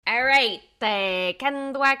All right.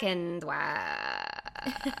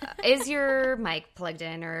 Is your mic plugged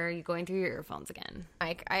in, or are you going through your earphones again?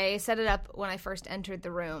 Mike, I set it up when I first entered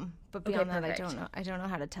the room, but beyond that, perfect. I don't know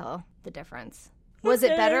how to tell the difference. Was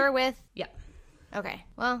it better with? Yeah. Okay.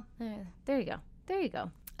 Well, there you go. There you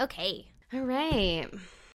go. Okay. All right.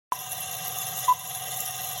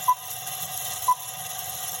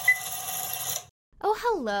 Oh,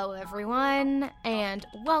 hello, everyone, and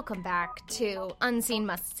welcome back to Unseen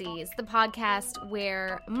Must-Sees, the podcast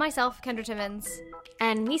where myself, Kendra Timmons,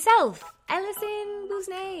 And myself, Alison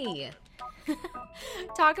Bousnay,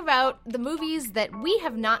 talk about the movies that we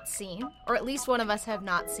have not seen, or at least one of us have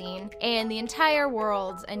not seen, and the entire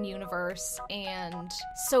world and universe and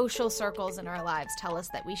social circles in our lives tell us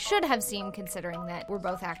that we should have seen, considering that we're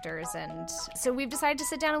both actors, and so we've decided to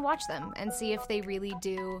sit down and watch them and see if they really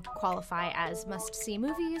do qualify as must-see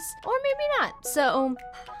movies, or maybe not. So,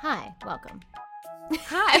 hi, welcome.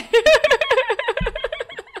 Hi.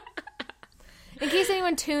 In case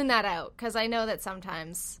anyone tuned that out, because I know that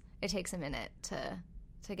sometimes it takes a minute to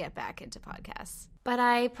get back into podcasts. But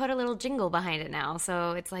I put a little jingle behind it now,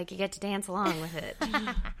 so it's like you get to dance along with it.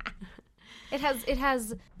 It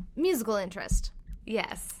has musical interest.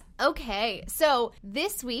 Yes. Okay, so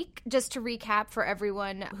this week, just to recap for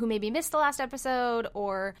everyone who maybe missed the last episode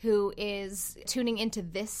or who is tuning into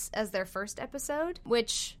this as their first episode,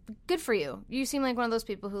 which, good for you. You seem like one of those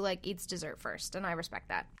people who, like, eats dessert first, and I respect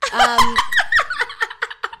that.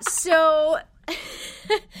 So,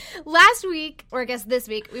 last week, or I guess this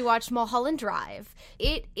week, we watched Mulholland Drive.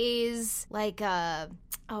 It is like a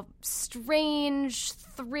strange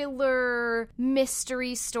thriller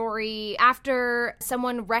mystery story after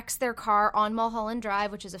someone wrecks their car on Mulholland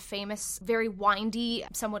Drive, which is a famous, very windy,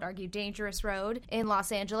 some would argue dangerous road in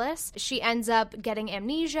Los Angeles. She ends up getting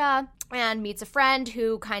amnesia and meets a friend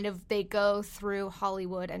who they go through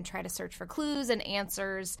Hollywood and try to search for clues and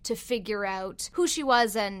answers to figure out who she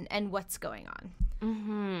was and what's going on.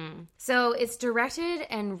 Mm-hmm. So it's directed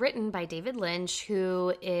and written by David Lynch,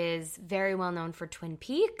 who is very well known for Twin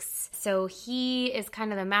Peaks. So he is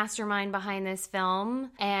kind of the mastermind behind this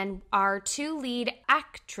film. And our two lead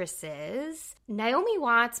actresses, Naomi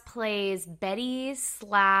Watts plays Betty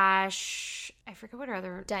 / I forget what her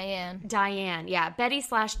other... Diane, yeah. Betty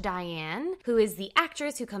 / Diane, who is the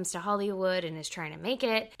actress who comes to Hollywood and is trying to make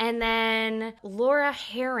it. And then Laura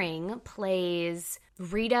Herring plays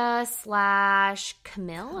Rita /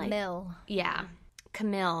 Camille? Yeah.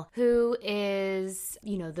 Camille, who is,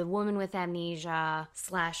 the woman with amnesia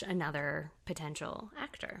 / another potential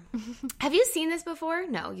actor. Have you seen this before?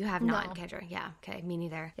 No, you have not, No. Kendra. Yeah, okay, me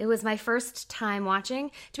neither. It was my first time watching.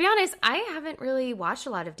 To be honest, I haven't really watched a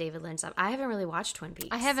lot of David Lynch stuff. I haven't really watched Twin Peaks.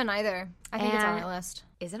 I haven't either. I think it's on my list.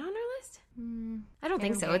 Is it on our list? I don't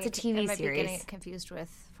think so. It's a TV I might series. be getting it confused with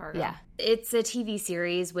Fargo. Yeah. It's a TV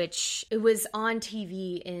series, which it was on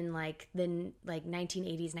TV in the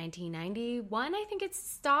 1980s, 1991. I think it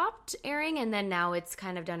stopped airing, and then now it's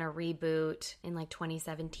kind of done a reboot in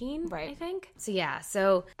 2017, right? I think. So yeah.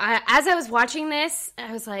 So as I was watching this,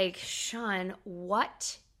 I was like, Sean,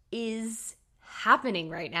 what is happening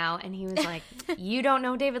right now? And he was like, you don't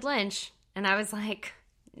know David Lynch. And I was like,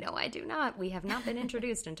 no, I do not. We have not been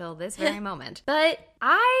introduced until this very moment. But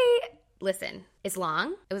listen, it's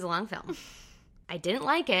long. It was a long film. I didn't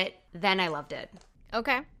like it. Then I loved it.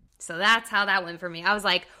 Okay. So that's how that went for me. I was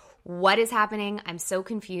like, what is happening? I'm so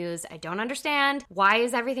confused. I don't understand. Why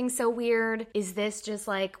is everything so weird? Is this just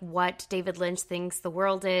like what David Lynch thinks the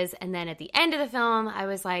world is? And then at the end of the film, I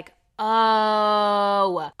was like,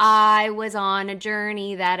 oh, I was on a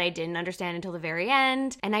journey that I didn't understand until the very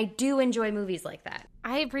end. And I do enjoy movies like that.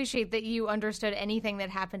 I appreciate that you understood anything that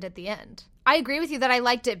happened at the end. I agree with you that I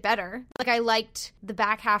liked it better. I liked the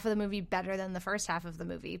back half of the movie better than the first half of the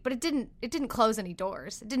movie, but it didn't close any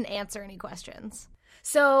doors. It didn't answer any questions.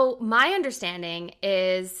 So my understanding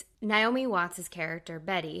is Naomi Watts' character,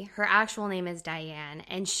 Betty, her actual name is Diane,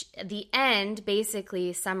 and the end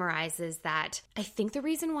basically summarizes that. I think the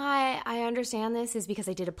reason why I understand this is because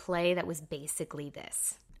I did a play that was basically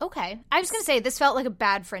this. Okay. I was going to say, this felt like a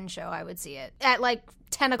bad Fringe show. I would see it at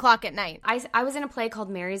 10 o'clock at night. I was in a play called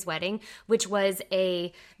Mary's Wedding, which was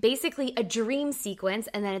basically a dream sequence,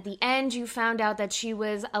 and then at the end you found out that she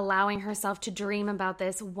was allowing herself to dream about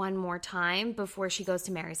this one more time before she goes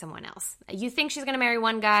to marry someone else. You think she's going to marry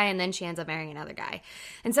one guy, and then she ends up marrying another guy.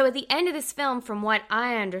 And so at the end of this film, from what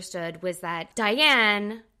I understood, was that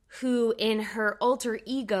Diane, who in her alter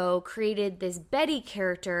ego created this Betty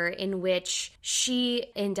character in which she,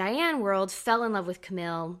 in Diane world, fell in love with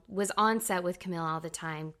Camille, was on set with Camille all the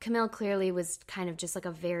time. Camille clearly was kind of just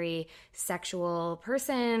a very sexual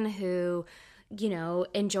person who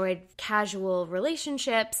enjoyed casual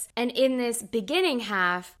relationships. And in this beginning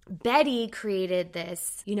half, Betty created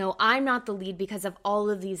this, I'm not the lead because of all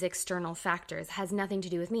of these external factors. It has nothing to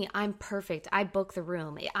do with me. I'm perfect. I book the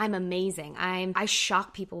room. I'm amazing. I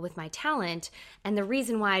shock people with my talent. And the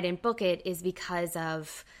reason why I didn't book it is because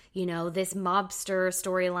of this mobster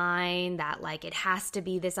storyline that like it has to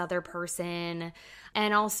be this other person.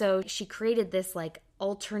 And also she created this like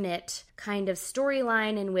alternate kind of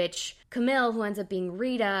storyline in which Camille, who ends up being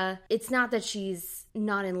Rita, it's not that she's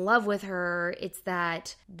not in love with her, it's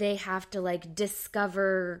that they have to like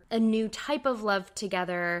discover a new type of love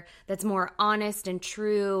together that's more honest and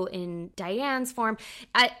true in Diane's form.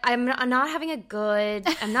 I'm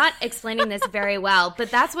not explaining this very well, but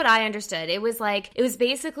that's what I understood. It was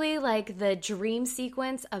basically like the dream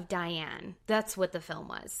sequence of Diane. That's what the film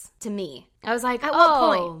was to me. I was like, at what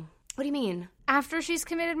point? What do you mean? After she's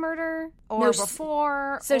committed murder? Or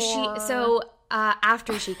before?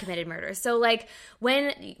 After she committed murder. So, like,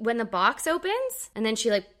 when the box opens and then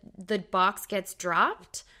the box gets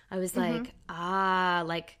dropped, I was like, I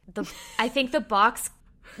think the box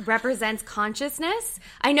represents consciousness.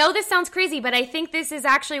 I know this sounds crazy, but I think this is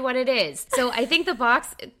actually what it is. So I think the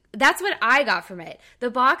box... That's what I got from it. The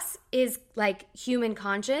box is like human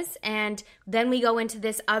conscious, and then we go into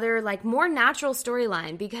this other like more natural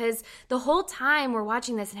storyline, because the whole time we're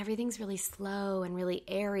watching this and everything's really slow and really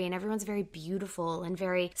airy and everyone's very beautiful and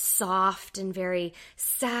very soft and very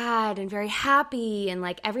sad and very happy, and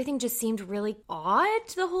like everything just seemed really odd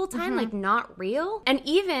the whole time, like not real. And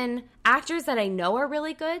even actors that I know are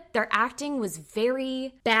really good, their acting was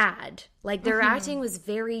very bad. Like, their acting was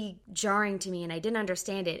very jarring to me, and I didn't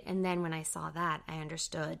understand it. And then when I saw that, I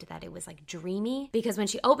understood that it was, like, dreamy. Because when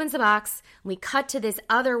she opens the box, we cut to this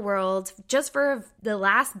other world, just for the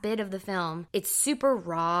last bit of the film, it's super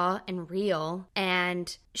raw and real.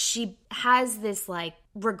 And she has this, like,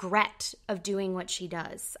 regret of doing what she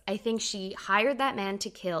does. I think she hired that man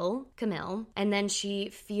to kill Camille, and then she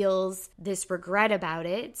feels this regret about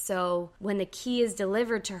it. So when the key is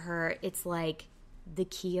delivered to her, it's like the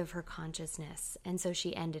key of her consciousness. And so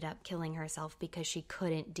she ended up killing herself because she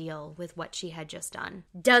couldn't deal with what she had just done.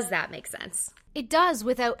 Does that make sense? It does,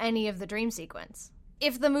 without any of the dream sequence.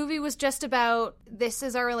 If the movie was just about, this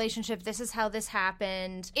is our relationship, this is how this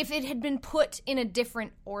happened, if it had been put in a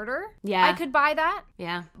different order, I could buy that.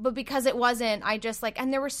 Yeah. But because it wasn't, I just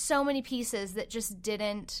and there were so many pieces that just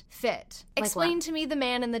didn't fit. Like Explain to me the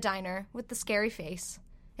man in the diner with the scary face.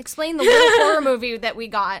 Explain the little horror movie that we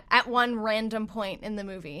got at one random point in the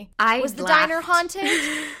movie. Was the diner haunted?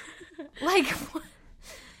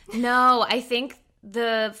 No, I think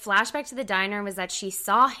the flashback to the diner was that she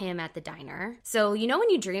saw him at the diner. So, when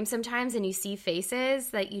you dream sometimes and you see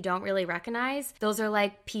faces that you don't really recognize, those are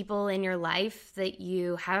like people in your life that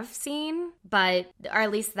you have seen, or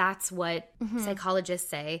at least that's what psychologists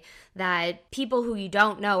say, that people who you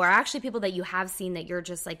don't know are actually people that you have seen that you're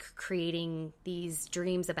just like creating these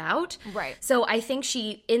dreams about. Right. So I think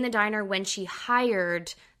in the diner, when she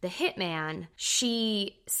hired the hitman,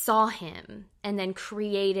 she saw him and then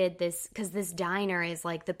created this, because this diner is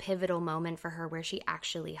like the pivotal moment for her where she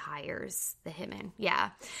actually hires the hitman.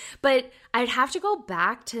 Yeah. But I'd have to go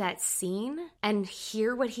back to that scene and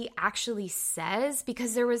hear what he actually says,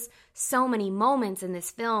 because there was so many moments in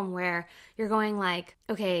this film where you're going like,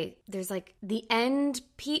 okay, there's like the end,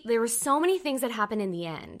 there were so many things that happened in the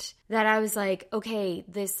end that I was like, okay,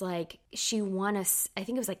 this like, she won I think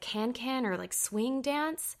it was like can or like swing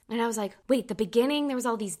dance. And I was like, wait, the beginning, there was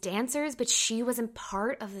all these dancers, but she wasn't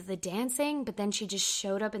part of the dancing, but then she just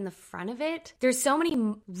showed up in the front of it. There's so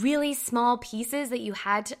many really small pieces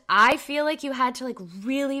that I feel like you had to like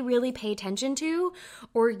really, really pay attention to,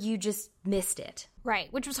 or you just missed it.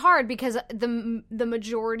 Right, which was hard because the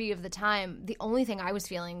majority of the time, the only thing I was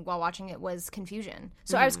feeling while watching it was confusion.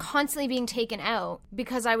 So I was constantly being taken out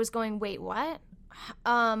because I was going, wait, what?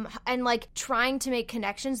 And like trying to make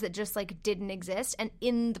connections that just like didn't exist. And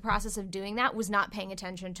in the process of doing that, was not paying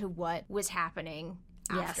attention to what was happening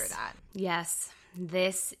after that. Yes.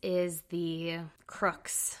 This is the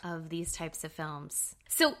crux of these types of films.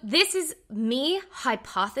 So this is me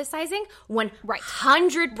hypothesizing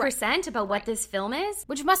 100% about what this film is.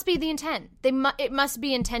 Which must be the intent. It must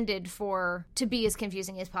be intended to be as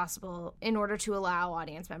confusing as possible in order to allow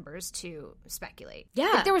audience members to speculate.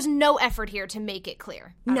 Yeah. Like, there was no effort here to make it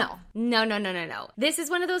clear. No. This is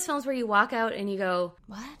one of those films where you walk out and you go,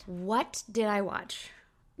 What did I watch?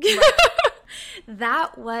 Right.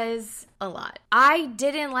 That was a lot. I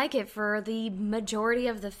didn't like it for the majority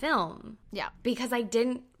of the film. Yeah. Because I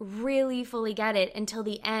didn't really fully get it until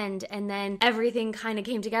the end, and then everything kind of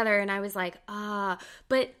came together, and I was like,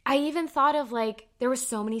 But I even thought of, like, there were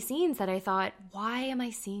so many scenes that I thought, why am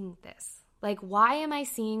I seeing this? Like, why am I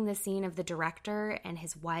seeing the scene of the director and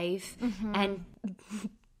his wife and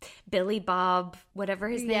Billy Bob, whatever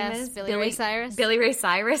his name is? Billy Ray Cyrus. Billy Ray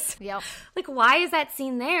Cyrus. Yep. Like, why is that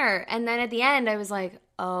scene there? And then at the end, I was like,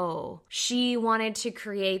 oh, she wanted to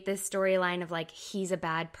create this storyline of, like, he's a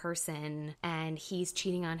bad person and he's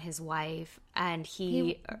cheating on his wife and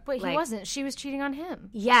But he wasn't. She was cheating on him.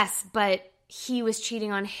 Yes, but he was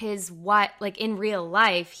cheating on his wife. Like, in real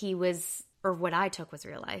life, he was... or what I took was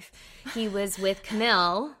real life. He was with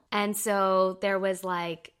Camille, and so there was,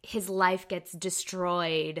 like, his life gets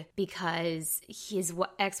destroyed because his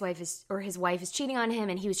ex-wife is, or his wife is cheating on him,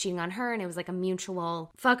 and he was cheating on her, and it was like a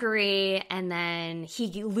mutual fuckery, and then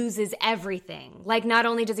he loses everything. Like, not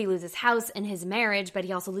only does he lose his house and his marriage, but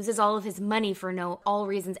he also loses all of his money for all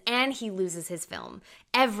reasons, and he loses his film.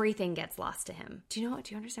 Everything gets lost to him. Do you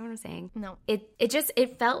understand what I'm saying? No.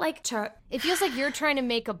 It felt like... It feels like you're trying to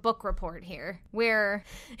make a book report here, where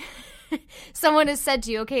someone has said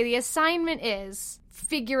to you, okay, the assignment is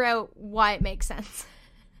figure out why it makes sense.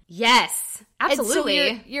 Yes, absolutely.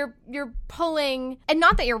 And so you're pulling, and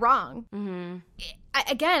not that you're wrong. Mm-hmm.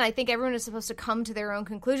 I think everyone is supposed to come to their own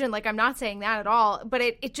conclusion. Like, I'm not saying that at all, but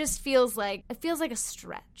it just feels like a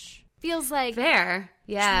stretch. Feels like fair,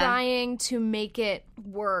 yeah. Trying to make it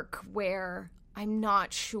work where I'm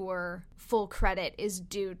not sure full credit is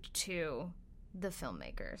due to the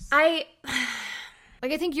filmmakers. I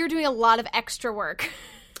think you're doing a lot of extra work.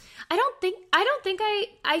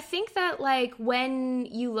 I think that, like, when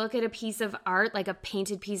you look at a piece of art, like a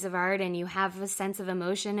painted piece of art, and you have a sense of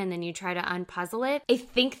emotion and then you try to unpuzzle it, I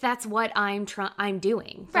think that's what I'm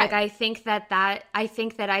doing. Right. Like, I think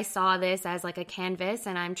that I saw this as, like, a canvas,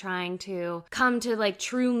 and I'm trying to come to, like,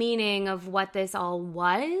 true meaning of what this all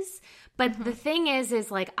was. But the thing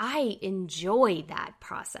is like, I enjoyed that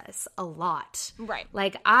process a lot. Right.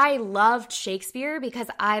 Like, I loved Shakespeare because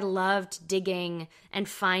I loved digging and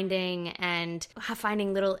finding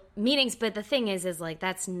little meanings. But the thing is like,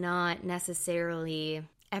 that's not necessarily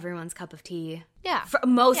everyone's cup of tea. Yeah. For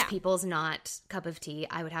most people's not cup of tea,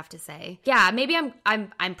 I would have to say. Yeah, maybe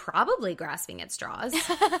I'm probably grasping at straws.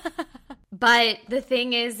 But the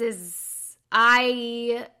thing is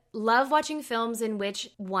I love watching films in which,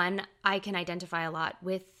 one, I can identify a lot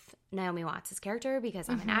with Naomi Watts' character because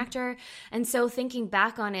I'm an actor. And so thinking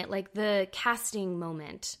back on it, like the casting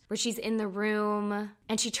moment where she's in the room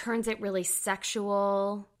and she turns it really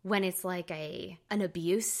sexual when it's like an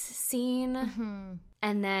abuse scene. Mm-hmm.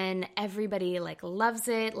 And then everybody, like, loves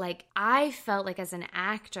it. Like, I felt like as an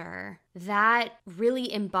actor, that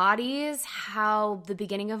really embodies how the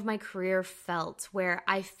beginning of my career felt, where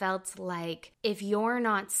I felt like, if you're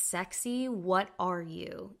not sexy, what are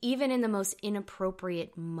you? Even in the most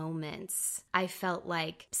inappropriate moments, I felt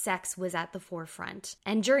like sex was at the forefront.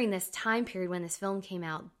 And during this time period when this film came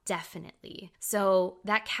out, definitely. So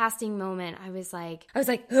that casting moment, I was like,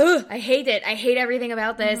 ugh, I hate it. I hate everything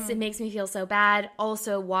about this. Mm-hmm. It makes me feel so bad.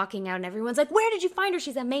 Also walking out and everyone's like, where did you find her?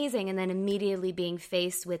 She's amazing. And then immediately being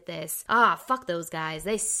faced with this, fuck those guys.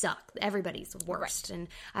 They suck. Everybody's worst. Right.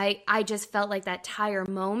 And I just felt like that entire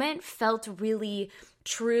moment felt really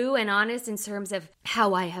true and honest in terms of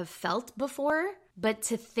how I have felt before. But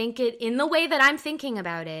to think it in the way that I'm thinking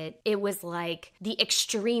about it, it was like the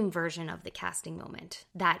extreme version of the casting moment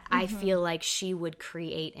that I feel like she would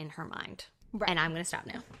create in her mind. Right. And I'm going to stop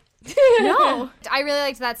now. No. I really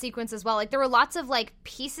liked that sequence as well. Like, there were lots of, like,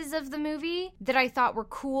 pieces of the movie that I thought were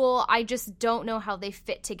cool. I just don't know how they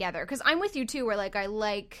fit together. Because I'm with you, too, where, like, I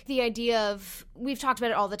like the idea of, we've talked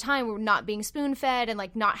about it all the time, we're not being spoon-fed and,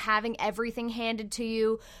 like, not having everything handed to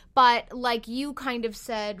you. But, like you kind of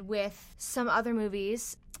said with some other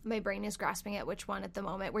movies, my brain is grasping at which one at the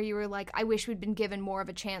moment, where you were like, I wish we'd been given more of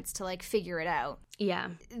a chance to, like, figure it out. Yeah.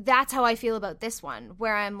 That's how I feel about this one,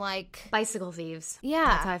 where I'm like... Bicycle Thieves. Yeah.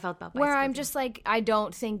 That's how I felt about Bicycle Where I'm Thieves. just like, I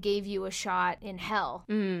don't think gave you a shot in hell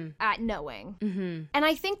at knowing. Mm-hmm. And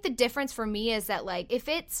I think the difference for me is that, like, if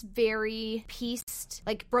it's very pieced,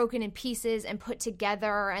 like, broken in pieces and put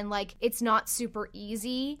together and, like, it's not super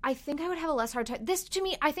easy, I think I would have a less hard time. This, to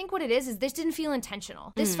me, I think what it is this didn't feel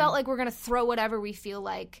intentional. This felt like we're going to throw whatever we feel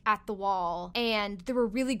like like at the wall, and there were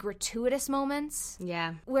really gratuitous moments.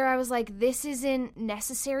 Yeah. Where I was like, this isn't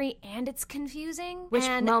necessary and it's confusing. Which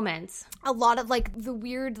and moments? A lot of like the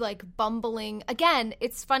weird like bumbling. Again,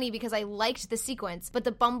 it's funny because I liked the sequence, but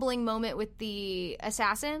the bumbling moment with the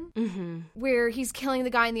assassin, where he's killing the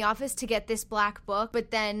guy in the office to get this black book,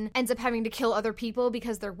 but then ends up having to kill other people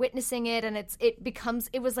because they're witnessing it, and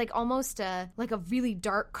it was like almost a really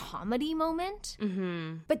dark comedy moment.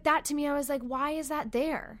 But that to me, I was like, why is that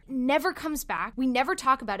there? Never comes back. We never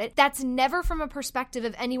talk about it. That's never from a perspective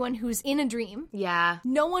of anyone who's in a dream. Yeah.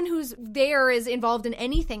 No one who's there is involved in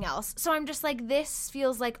anything else. So I'm just like, this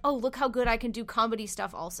feels like, oh, look how good I can do comedy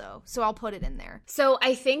stuff also. So I'll put it in there. So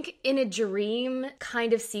I think in a dream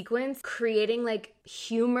kind of sequence, creating like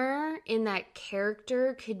humor in that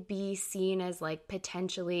character could be seen as like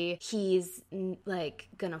potentially he's like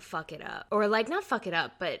gonna fuck it up, or like not fuck it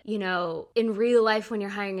up, but you know, in real life when you're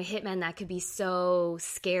hiring a hitman, that could be so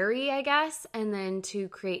scary, I guess. And then to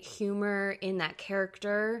create humor in that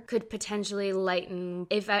character could potentially lighten,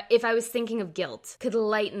 if I was thinking of guilt, could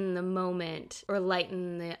lighten the moment or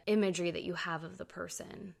lighten the imagery that you have of the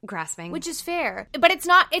person grasping, which is fair, but it's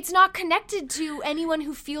not connected to anyone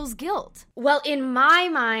who feels guilt. Well, in my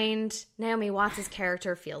mind, Naomi Watts'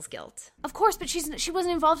 character feels guilt. Of course, but she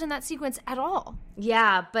wasn't involved in that sequence at all.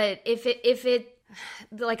 Yeah, but if it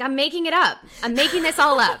like, I'm making it up. I'm making this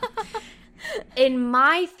all up. In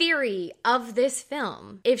my theory of this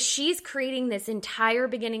film, if she's creating this entire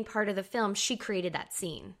beginning part of the film, she created that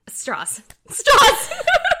scene. Strauss.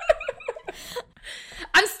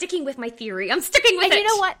 I'm sticking with my theory. I'm sticking with it. And you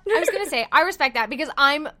know what? I was going to say, I respect that because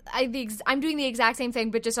I'm doing the exact same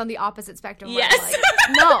thing, but just on the opposite spectrum. Yes.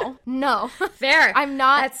 Like, no. Fair. I'm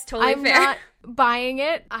not. That's totally fair. I'm not buying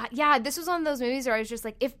it. Yeah, this was one of those movies where I was just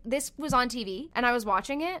like, if this was on TV and I was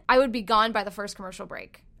watching it, I would be gone by the first commercial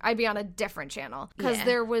break. I'd be on a different channel because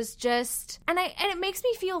there was just, and it makes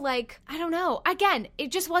me feel like, I don't know, again,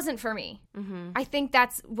 it just wasn't for me. I think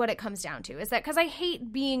that's what it comes down to, is that because I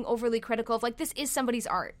hate being overly critical of like, this is somebody's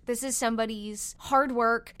art. This is somebody's hard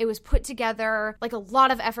work. It was put together. Like a lot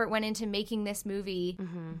of effort went into making this movie,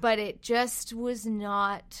 but it just was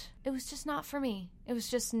not, it was just not for me. It was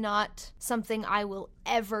just not something I will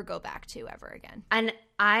ever go back to ever again. And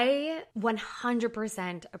I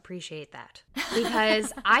 100% appreciate that,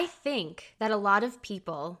 because I think that a lot of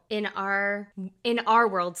people in our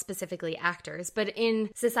world, specifically actors, but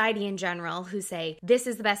in society in general, who say this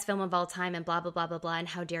is the best film of all time and blah, blah, blah, blah, blah, and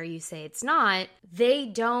how dare you say it's not, they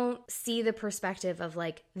don't see the perspective of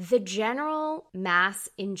like the general mass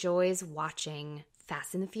enjoys watching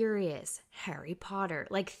Fast and the Furious, Harry Potter,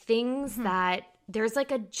 like things that there's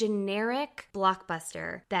like a generic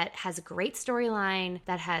blockbuster that has a great storyline,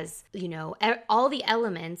 that has, you know, all the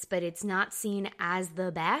elements, but it's not seen as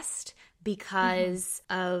the best because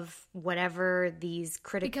of whatever these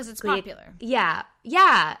critically... Because it's popular. Yeah.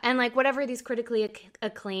 And like whatever these critically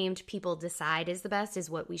acclaimed people decide is the best is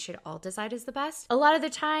what we should all decide is the best. A lot of the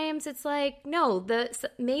times it's like, no,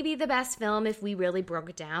 maybe the best film, if we really broke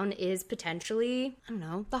it down, is potentially, I don't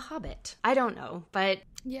know, The Hobbit. I don't know, but...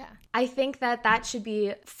 Yeah. I think that should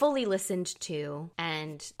be fully listened to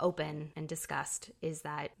and open and discussed, is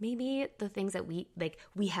that maybe the things that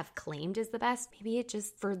we have claimed is the best, maybe it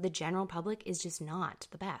just, for the general public, is just not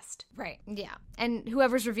the best. Right. Yeah. And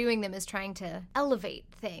whoever's reviewing them is trying to elevate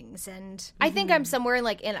things. And I think I'm somewhere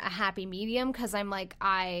like in a happy medium, because I'm like,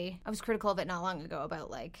 I was critical of it not long ago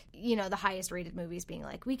about like, you know, the highest rated movies being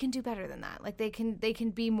like, we can do better than that. Like they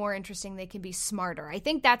can be more interesting. They can be smarter. I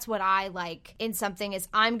think that's what I like in something, is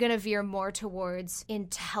I'm going to veer more towards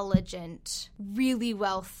intelligent, really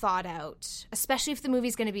well thought out, especially if the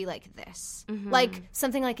movie's going to be like this. Like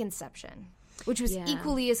something like Inception, which was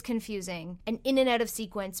equally as confusing and in and out of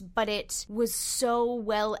sequence, but it was so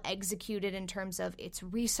well executed in terms of its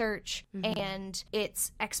research and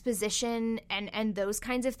its exposition and those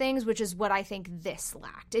kinds of things, which is what I think this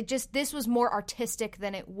lacked. This was more artistic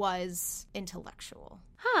than it was intellectual.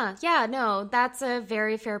 Huh, yeah, no, that's a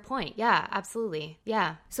very fair point. Yeah, absolutely.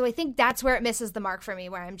 Yeah. So I think that's where it misses the mark for me,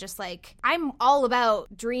 where I'm just like, I'm all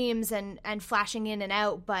about dreams and flashing in and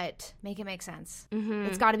out, but make it make sense.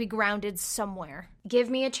 It's got to be grounded somewhere.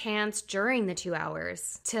 Give me a chance during the 2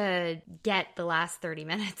 hours to get the last 30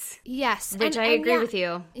 minutes. Yes. Which I agree with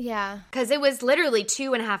you. Yeah. Because it was literally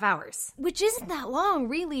 2.5 hours. Which isn't that long,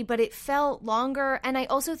 really, but it felt longer. And I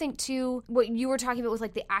also think, too, what you were talking about with,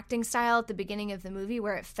 like, the acting style at the beginning of the movie,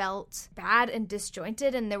 where it felt bad and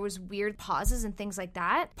disjointed and there was weird pauses and things like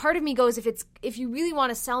that. Part of me goes, if you really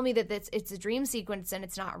want to sell me that it's a dream sequence and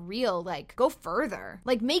it's not real, like, go further.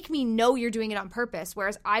 Like, make me know you're doing it on purpose.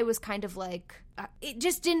 Whereas I was kind of like, it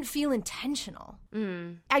just didn't feel intentional.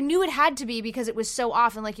 Mm. I knew it had to be because it was so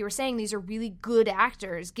often, like you were saying, these are really good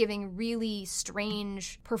actors giving really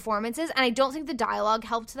strange performances, and I don't think the dialogue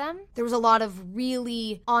helped them. There was a lot of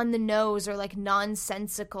really on the nose or like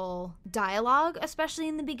nonsensical dialogue, especially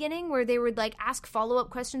in the beginning, where they would like ask follow-up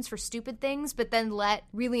questions for stupid things but then let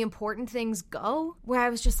really important things go, where I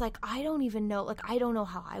was just like, I don't even know, like I don't know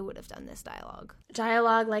how I would have done this dialogue.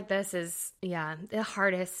 Dialogue like this is, the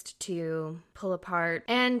hardest to pull apart.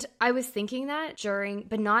 And I was thinking that during,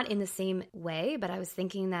 but not in the same way, but I was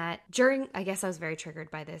thinking that during, I guess I was very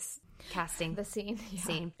triggered by this casting. The scene.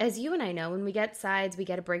 As you and I know, when we get sides, we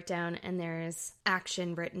get a breakdown and there's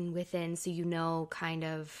action written within, so you know kind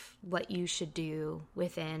of what you should do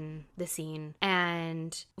within the scene.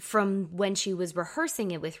 And from when she was rehearsing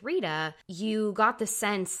it with Rita, you got the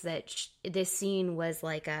sense that this scene was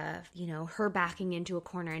like a, her backing into a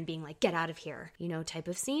corner and being like, get out of here, type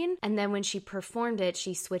of scene. And then when she performed it,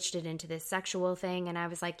 she switched it into this sexual thing. And I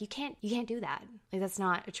was like, you can't do that. Like, that's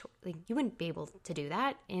not like, you wouldn't be able to do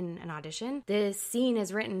that in an audition. This scene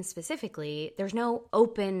is written specifically. There's no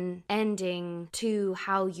open ending to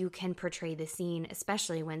how you can portray the scene,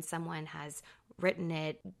 especially when someone has written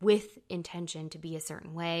it with intention to be a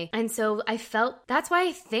certain way. And so I felt, that's why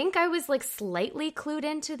I think I was like slightly clued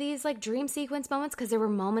into these like dream sequence moments, because there were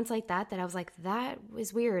moments like that I was like, that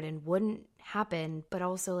was weird and wouldn't happen, but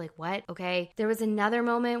also like, what? Okay. There was another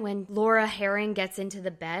moment when Laura Herring gets into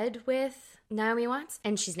the bed with Naomi Watts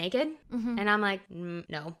and she's naked. Mm-hmm. And I'm like,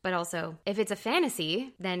 no. But also, if it's a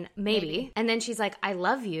fantasy, then maybe. And then she's like, I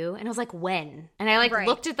love you. And I was like, when? And I like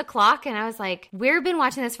looked at the clock and I was like, we've been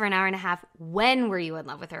watching this for an hour and a half. When were you in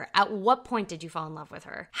love with her? At what point did you fall in love with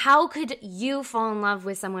her? How could you fall in love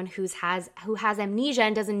with someone who has amnesia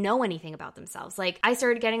and doesn't know anything about themselves? Like, I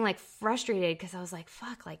started getting like frustrated because I was like,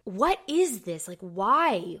 fuck, like, what is this? Like,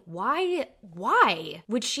 why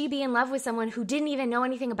would she be in love with someone who didn't even know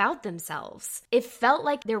anything about themselves? It felt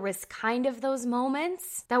like there was kind of those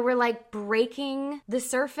moments that were like breaking the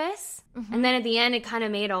surface. Mm-hmm. And then at the end, it kind of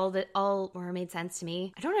made made sense to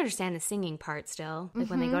me. I don't understand the singing part still. Like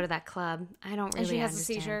when they go to that club, I don't really understand. And she has a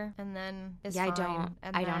seizure and then is fine.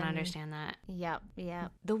 I don't then... understand that. Yep.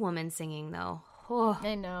 The woman singing though. Oh,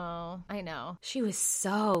 I know. She was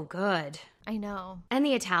so good. I know. And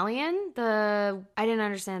the Italian, I didn't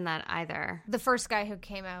understand that either. The first guy who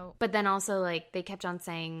came out. But then also, like, they kept on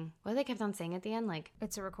saying, what they kept on saying at the end? Like,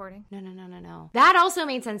 it's a recording. No. That also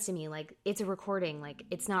made sense to me. Like, it's a recording. Like,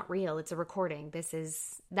 it's not real. It's a recording. This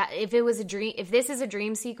is, that, if it was a dream, if this is a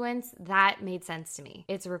dream sequence, that made sense to me.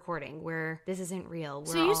 It's a recording where this isn't real.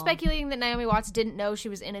 So you're speculating that Naomi Watts didn't know she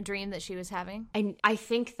was in a dream that she was having? I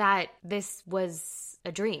think that this was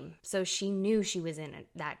a dream, so she knew she was in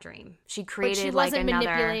that dream. She created, but she wasn't like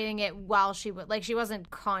manipulating it while she was like, she wasn't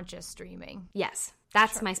conscious dreaming. Yes,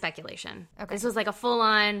 that's my speculation. Okay, this was like a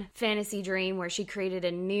full-on fantasy dream where she created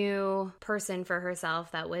a new person for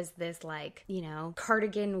herself that was this like,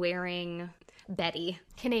 cardigan wearing Betty.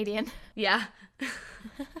 Canadian. Yeah.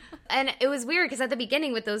 And it was weird because at the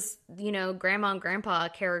beginning with those, grandma and grandpa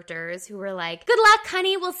characters who were like, good luck,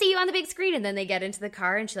 honey, we'll see you on the big screen. And then they get into the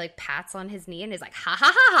car and she like pats on his knee and is like, ha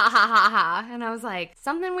ha ha ha ha ha ha. And I was like,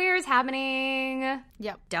 something weird is happening.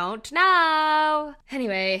 Yep. Don't know.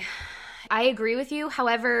 Anyway, I agree with you.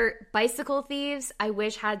 However, Bicycle Thieves, I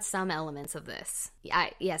wish had some elements of this.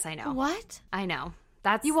 Yes, I know. What? I know.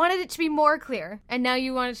 You wanted it to be more clear, and now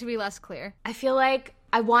you want it to be less clear. I feel like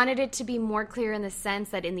I wanted it to be more clear in the sense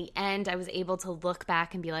that in the end, I was able to look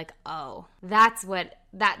back and be like, oh, that's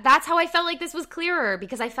how I felt like this was clearer,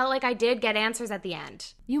 because I felt like I did get answers at the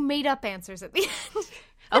end. You made up answers at the end.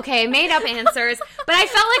 Okay, made up answers, but I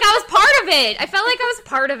felt like I was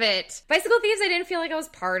part of it. Bicycle Thieves, I didn't feel like I was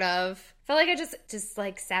part of. I felt like I just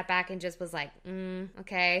like sat back and just was like,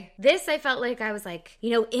 okay. This, I felt like I was like,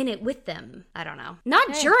 in it with them. I don't know. Not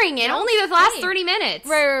during it, only the last 30 minutes.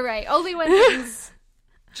 Right. Only when things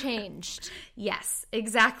changed. Yes,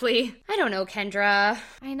 exactly. I don't know, Kendra.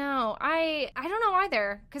 I know. I don't know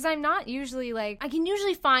either, because I'm not usually like, I can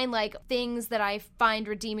usually find like things that I find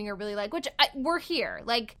redeeming or really like, which were here.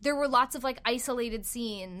 Like there were lots of like isolated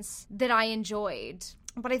scenes that I enjoyed.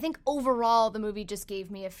 But I think overall the movie just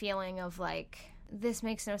gave me a feeling of like, this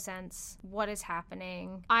makes no sense. What is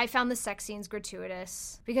happening? I found the sex scenes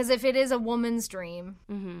gratuitous because if it is a woman's dream,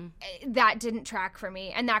 that didn't track for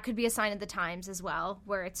me. And that could be a sign of the times as well,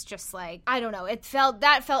 where it's just like, I don't know.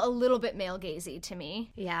 That felt a little bit male gazy to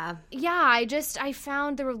me. Yeah. Yeah, I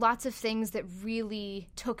found there were lots of things that really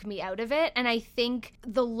took me out of it. And I think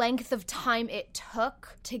the length of time it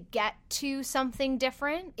took to get to something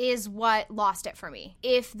different is what lost it for me.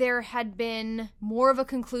 If there had been more of a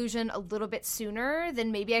conclusion a little bit sooner,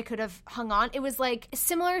 then maybe I could have hung on. It was like a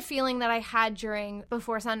similar feeling that I had during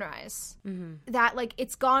Before Sunrise. That like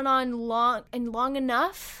it's gone on long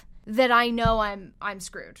enough that I know I'm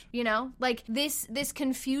screwed, you know? Like this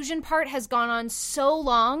confusion part has gone on so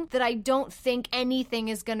long that I don't think anything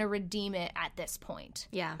is going to redeem it at this point.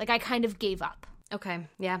 Yeah. Like I kind of gave up. Okay,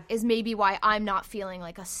 yeah. Is maybe why I'm not feeling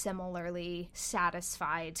like a similarly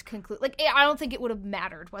satisfied conclusion. Like, I don't think it would have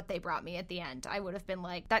mattered what they brought me at the end. I would have been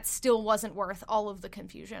like, that still wasn't worth all of the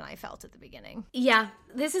confusion I felt at the beginning. Yeah,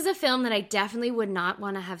 this is a film that I definitely would not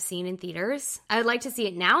want to have seen in theaters. I would like to see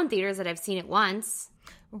it now in theaters that I've seen it once.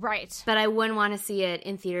 Right. But I wouldn't want to see it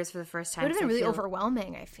in theaters for the first time. It would have been really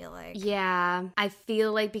overwhelming, I feel like. Yeah. I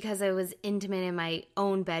feel like because I was intimate in my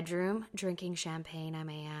own bedroom, drinking champagne, I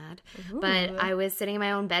may add. Ooh. But I was sitting in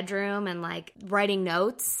my own bedroom and like writing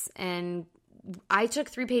notes, and I took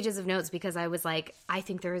 3 pages of notes because I was like, I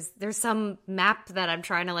think there's some map that I'm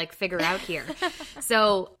trying to like figure out here.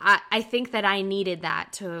 So I think that I needed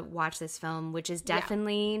that to watch this film, which is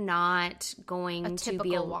definitely not going to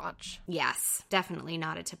be a watch. Yes, definitely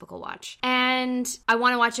not a typical watch. And I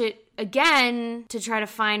want to watch it again to try to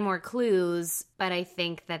find more clues, but I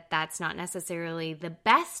think that that's not necessarily the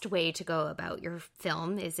best way to go about your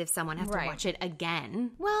film, is if someone has to watch it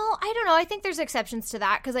again. Well, I don't know. I think there's exceptions to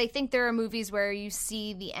that, because I think there are movies where you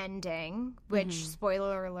see the ending, which,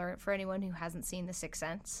 spoiler alert for anyone who hasn't seen The Sixth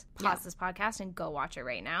Sense, pause this podcast and go watch it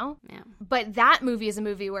right now. Yeah. But that movie is a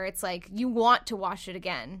movie where it's like, you want to watch it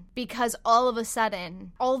again, because all of a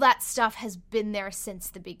sudden, all that stuff has been there since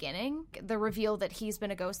the beginning. The reveal that he's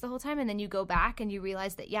been a ghost the whole time, and then you go back and you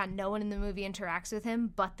realize that, yeah, no one in the movie interacts with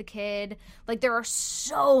him but the kid. Like, there are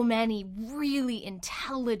so many really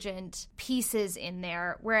intelligent pieces in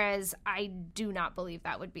there, whereas I do not believe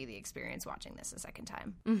that would be the experience watching this a second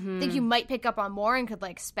time. I think you might pick up on more and could,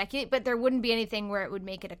 like, speculate, but there wouldn't be anything where it would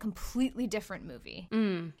make it a completely different movie.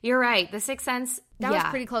 You're right. The Sixth Sense, that was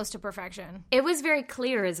pretty close to perfection. It was very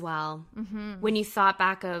clear as well when you thought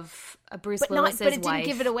back of Bruce Willis's wife. But it didn't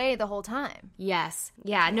give it away the whole time. Yes.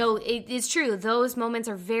 Yeah, no, it's true. Those moments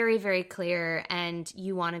are very, very clear, and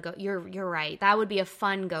you want to go. You're right. That would be a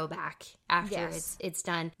fun go back after it's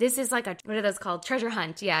done. This is like what are those called? Treasure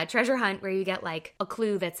hunt. Yeah, treasure hunt, where you get like a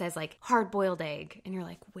clue that says like hard-boiled egg, and you're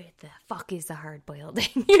like, what the fuck is the hard-boiled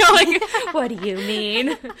egg? You know, like, what do you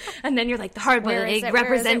mean? And then you're like, the hard-boiled egg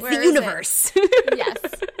represents the universe.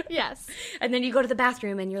 Yes. And then you go to the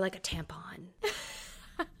bathroom and you're like, a tampon.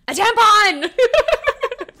 A tampon!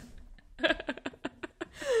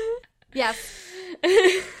 Yes.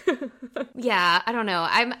 Yeah, I don't know.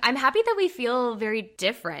 I'm happy that we feel very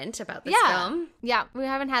different about this film. Yeah, we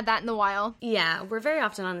haven't had that in a while. Yeah, we're very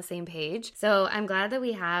often on the same page. So I'm glad that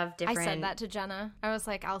we have different... I said that to Jenna. I was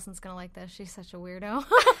like, Allison's gonna like this. She's such a weirdo.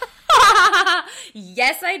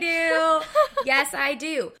 Yes, I do. Yes, I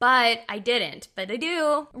do. But I didn't. But I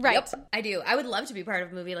do. Right. Yep, I do. I would love to be part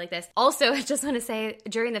of a movie like this. Also, I just want to say,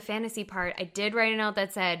 during the fantasy part, I did write a note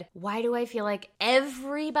that said, why do I feel like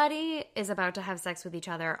everybody is about to have sex with each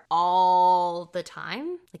other all the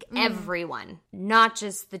time? Like, everyone. Not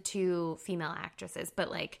just the 2 female actresses, but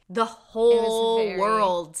like the whole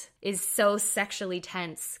world is so sexually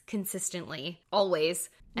tense consistently, always.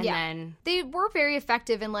 And then they were very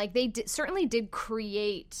effective, and like they certainly did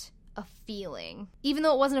create a feeling, even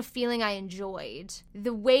though it wasn't a feeling I enjoyed.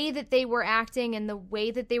 The way that they were acting and the way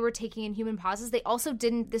that they were taking in human pauses, they also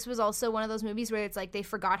didn't. This was also one of those movies where it's like they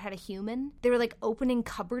forgot how to human. They were like opening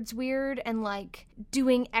cupboards weird and like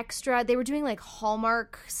doing extra. They were doing like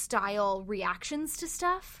Hallmark style reactions to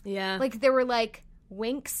stuff. Yeah, like there were like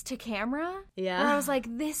winks to camera. Yeah. Where I was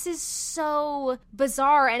like, this is so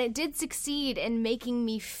bizarre. And it did succeed in making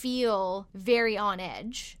me feel very on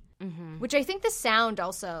edge, which I think the sound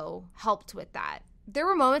also helped with that. There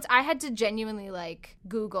were moments I had to genuinely like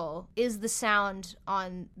Google, is the sound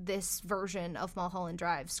on this version of Mulholland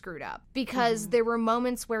Drive screwed up? Because there were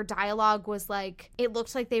moments where dialogue was like, it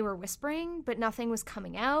looked like they were whispering, but nothing was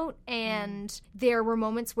coming out. And there were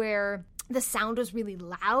moments where the sound was really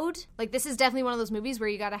loud. Like, this is definitely one of those movies where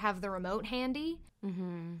you got to have the remote handy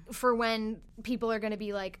for when people are going to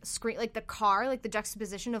be like like the car, like the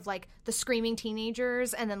juxtaposition of like the screaming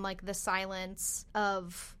teenagers and then like the silence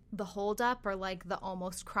of the holdup or like the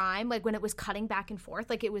almost crime, like when it was cutting back and forth,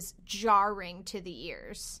 like it was jarring to the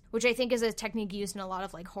ears, which I think is a technique used in a lot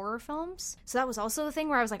of like horror films. So that was also the thing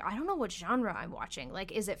where I was like, I don't know what genre I'm watching.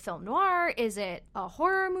 Like, is it film noir? Is it a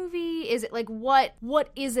horror movie? Is it like what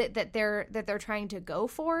is it that they're trying to go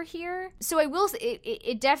for here? So I will say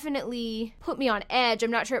it definitely put me on edge.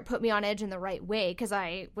 I'm not sure it put me on edge in the right way, because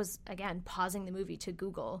I was, again, pausing the movie to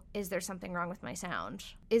Google, is there something wrong with my sound?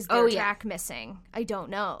 Is there a track missing? I don't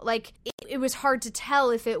know. Like, it was hard to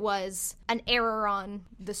tell if it was an error on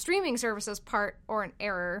the streaming service's part or an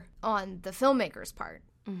error on the filmmaker's part.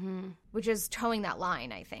 Mm-hmm. Which is towing that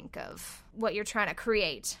line, I think, of what you're trying to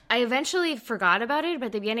create. I eventually forgot about it, but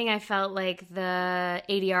at the beginning I felt like the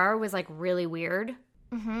ADR was like really weird.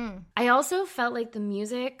 Mm-hmm. I also felt like the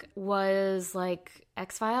music was like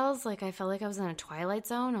X-Files. Like, I felt like I was in a Twilight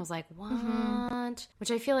Zone. I was like, what? Mm-hmm.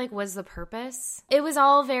 Which I feel like was the purpose. It was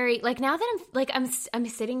all very, like, now that I'm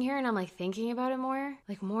sitting here and I'm like thinking about it more.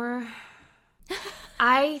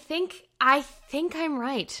 I think I'm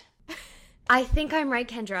right. I think I'm right,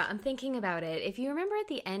 Kendra. I'm thinking about it. If you remember at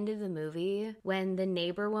the end of the movie when the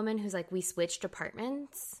neighbor woman who's like, we switched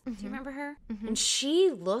apartments. Mm-hmm. Do you remember her? Mm-hmm. And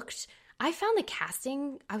she looked... I found the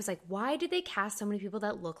casting, I was like, why did they cast so many people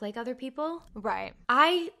that look like other people? Right.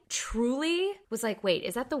 I truly was like, wait,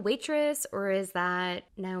 is that the waitress or is that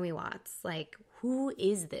Naomi Watts? Like, who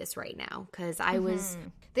is this right now? Because I was...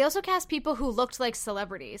 They also cast people who looked like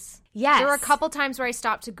celebrities. Yes. There were a couple times where I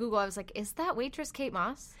stopped to Google. I was like, is that waitress Kate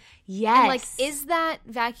Moss? Yes. And like, is that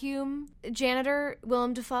vacuum janitor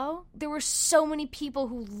Willem Dafoe? There were so many people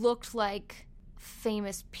who looked like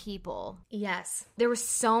famous people. Yes. There were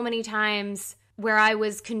so many times where I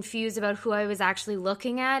was confused about who I was actually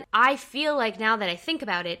looking at. I feel like now that I think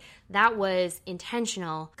about it, that was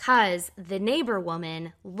intentional because the neighbor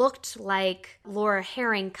woman looked like Laura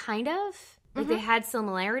Herring, kind of. Like, they had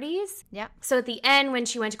similarities. Yeah. So at the end, when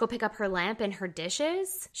she went to go pick up her lamp and her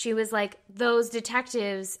dishes, she was like, those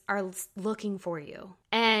detectives are looking for you.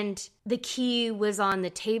 And the key was on the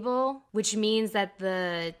table, which means that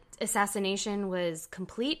the assassination was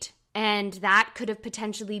complete. And that could have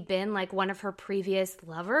potentially been like one of her previous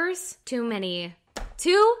lovers. Too many.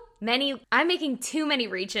 I'm making too many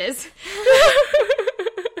reaches.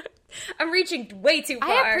 I'm reaching way too far.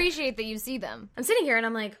 I appreciate that you see them. I'm sitting here and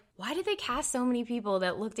I'm like, why did they cast so many people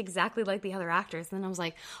that looked exactly like the other actors? And then I was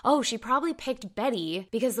like, oh, she probably picked Betty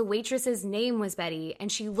because the waitress's name was Betty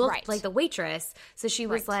and she looked like the waitress. So she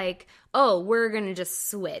was like, oh, we're going to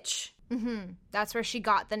just switch. Mm-hmm. That's where she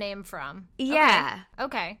got the name from. Yeah.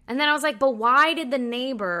 Okay. And then I was like, but why did the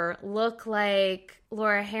neighbor look like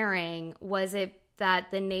Laura Herring? Was it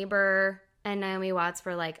that the neighbor and Naomi Watts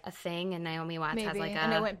were like a thing, and Naomi Watts has like a...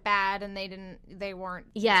 and it went bad, and they weren't...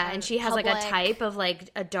 Yeah, and she has like a type of like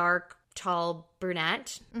a dark, tall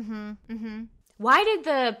brunette. Mm-hmm, mm-hmm. Why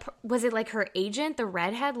did was it like her agent, the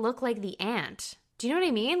redhead, look like the aunt? Do you know what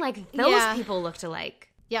I mean? Like, those people looked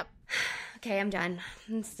alike. Yep. Okay, I'm done.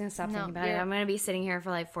 I'm just gonna stop thinking about it. I'm gonna be sitting here for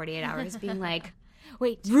like 48 hours being like,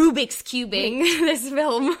 wait, Rubik's cubing this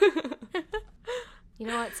film. You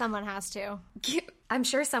know what? Someone has to. I'm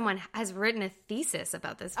sure someone has written a thesis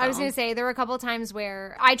about this film. I was going to say, there were a couple of times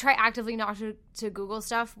where I try actively not to Google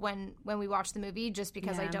stuff when we watch the movie, just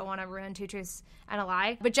because I don't want to ruin Two Truths and a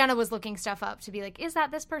Lie. But Jenna was looking stuff up to be like, is that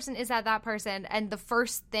this person? Is that person? And the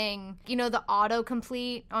first thing, you know, the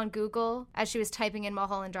autocomplete on Google, as she was typing in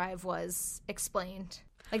Mulholland Drive, was explained.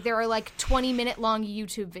 Like, there are like 20-minute long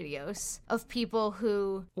YouTube videos of people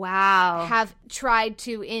who have tried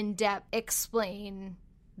to in-depth explain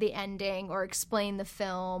the ending or explain the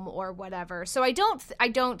film or whatever. So I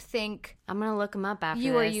don't think I'm gonna look them up after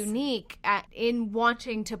you are unique in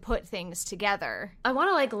wanting to put things together. I want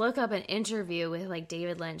to like look up an interview with like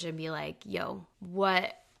David Lynch and be like, yo,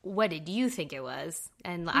 what did you think it was?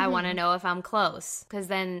 And I want to know if I'm close, because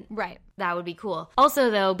then that would be cool. Also,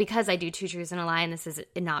 though, because I do Two Truths and a Lie, and this is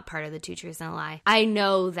not part of the Two Truths and a Lie, I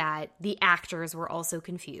know that the actors were also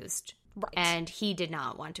confused. Right. And he did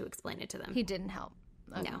not want to explain it to them. He didn't help.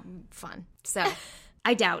 No. Fun. So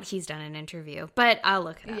I doubt he's done an interview, but I'll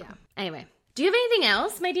look it up. Yeah. Anyway, do you have anything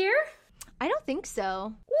else, my dear? I don't think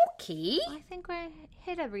so. Okay. I think I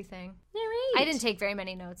hit everything. All right. I didn't take very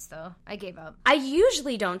many notes, though. I gave up. I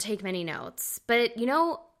usually don't take many notes, but, you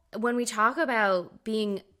know, when we talk about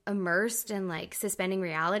being immersed in, like, suspending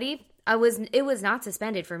reality, it was not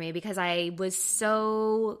suspended for me because I was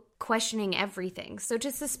so questioning everything. So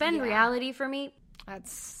to suspend reality for me...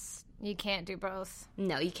 You can't do both.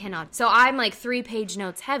 No, you cannot. So I'm like 3-page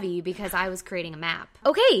notes heavy because I was creating a map.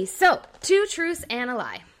 Okay, so Two Truths and a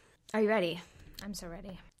Lie. Are you ready? I'm so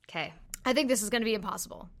ready. Okay. I think this is going to be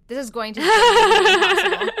impossible. This is going to be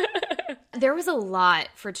impossible. There was a lot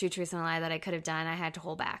for Two Truths and a Lie that I could have done. I had to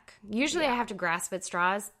hold back. Usually I have to grasp at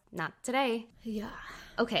straws. Not today. Yeah.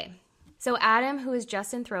 Okay. So Adam, who is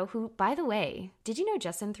Justin Theroux, who, by the way, did you know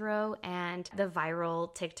Justin Theroux and the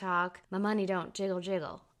viral TikTok, "My money don't jiggle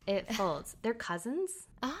jiggle, it folds," they're cousins?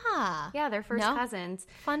 Ah. Yeah, they're first cousins.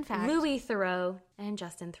 Fun fact. Louis Theroux and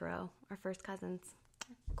Justin Theroux are first cousins.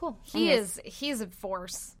 Cool. He's a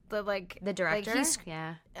force. The director?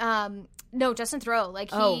 Like no, Justin Theroux.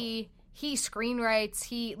 Like he screenwrites.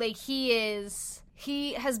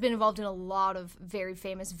 He has been involved in a lot of very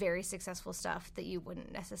famous, very successful stuff that you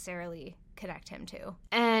wouldn't necessarily connect him to.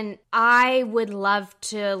 And I would love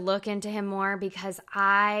to look into him more because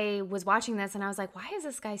I was watching this and I was like, why is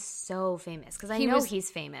this guy so famous? Because I know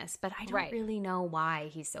he's famous, but I don't really know why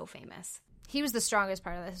he's so famous. He was the strongest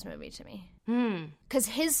part of this movie to me. Because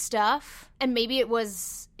his stuff, and maybe it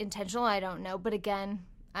was intentional, I don't know, but again,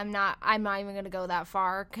 I'm not even going to go that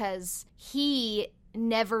far because he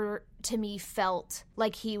never, to me, felt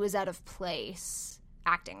like he was out of place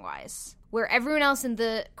acting-wise. Where everyone else in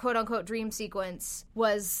the quote-unquote dream sequence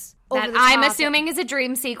was over the top. I'm assuming is a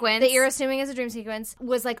dream sequence. That you're assuming is a dream sequence.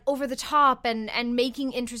 Was like over the top and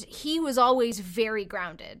making interest. He was always very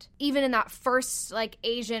grounded. Even in that first like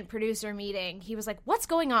agent producer meeting, he was like, what's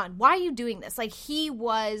going on? Why are you doing this? Like he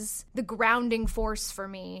was the grounding force for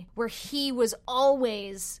me where he was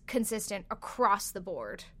always consistent across the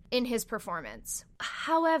board in his performance.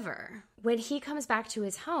 However, when he comes back to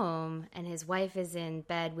his home and his wife is in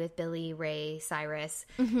bed with Billy Ray Cyrus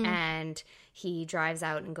and he drives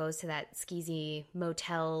out and goes to that skeezy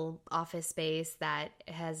motel office space that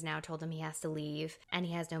has now told him he has to leave and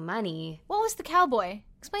he has no money. What was the cowboy?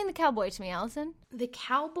 Explain the cowboy to me, Allison. The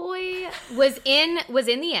cowboy was in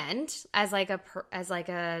the end as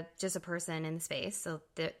just a person in space. So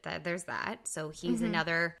there's that. So he's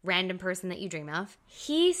another random person that you dream of.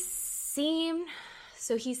 He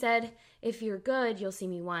said, if you're good, you'll see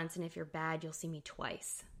me once, and if you're bad, you'll see me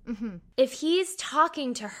twice. If he's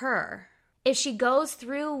talking to her, if she goes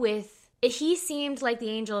through with, if he seemed like the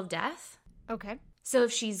angel of death. Okay. So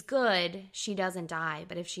if she's good, she doesn't die,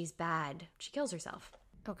 but if she's bad, she kills herself.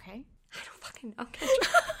 Okay. I don't fucking know.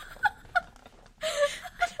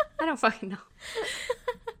 I don't fucking know.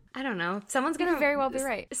 I don't know. Someone's going to very well be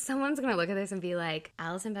right. Someone's going to look at this and be like,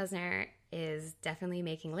 Allison Besner is definitely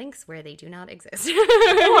making links where they do not exist.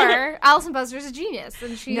 Or Allison Besner's a genius.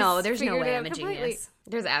 And she's no, there's no way I'm a genius.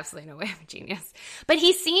 There's absolutely no way I'm a genius. But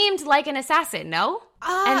he seemed like an assassin, no?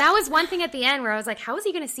 And that was one thing at the end where I was like, how is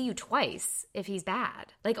he going to see you twice if he's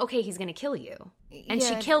bad? Like, okay, he's going to kill you. And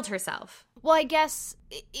she killed herself. Well, I guess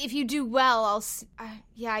if you do well,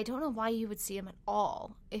 I don't know why you would see him at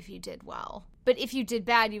all if you did well. But if you did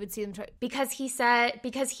bad, you would see them try. Because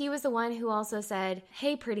he was the one who also said,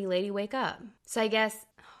 hey, pretty lady, wake up. So I guess,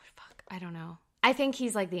 I don't know. I think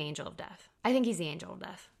he's like the angel of death. I think he's the angel of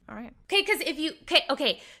death. All right. Okay, because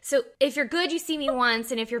so if you're good, you see me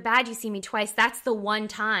once, and if you're bad, you see me twice. That's the one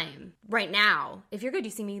time right now. If you're good,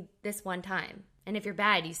 you see me this one time. And if you're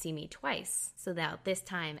bad, you see me twice. So now this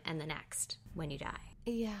time and the next when you die.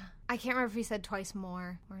 Yeah. I can't remember if he said twice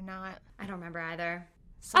more or not. I don't remember either.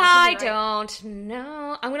 So I don't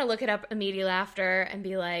know. I'm going to look it up immediately after and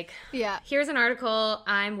be like, yeah, here's an article.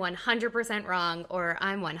 I'm 100% wrong or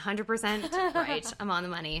I'm 100% right. I'm on the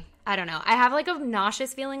money. I don't know. I have like a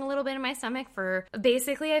nauseous feeling a little bit in my stomach for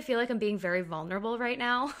basically I feel like I'm being very vulnerable right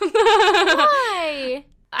now. Why?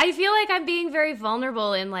 I feel like I'm being very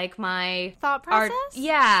vulnerable in like my thought process.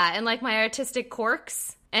 And like my artistic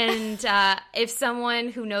quirks. And if someone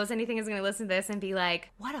who knows anything is going to listen to this and be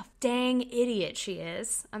like, what a dang idiot she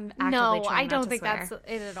is. I'm actively trying I don't not to think swear. that's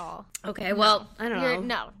it at all. Okay, well, I don't know.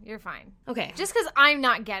 No, you're fine. Okay. Just because I'm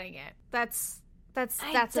not getting it. That's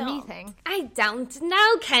a me thing. I don't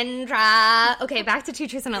know, Kendra. Okay, back to Two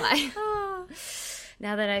Truths and a Lie.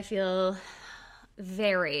 Now that I feel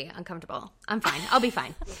very uncomfortable. I'm fine. I'll be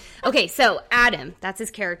fine. Okay, so Adam, that's his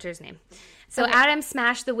character's name. So okay. Adam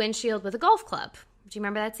smashed the windshield with a golf club. Do you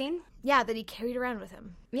remember that scene? Yeah, that he carried around with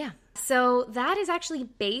him. Yeah. So that is actually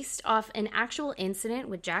based off an actual incident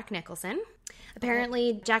with Jack Nicholson.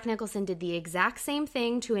 Apparently, Jack Nicholson did the exact same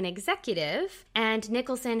thing to an executive, and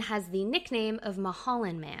Nicholson has the nickname of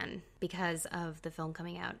Mulholland Man because of the film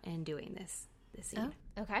coming out and doing this scene.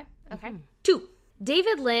 Oh, okay. Okay. 2.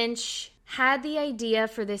 David Lynch had the idea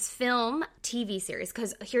for this film TV series,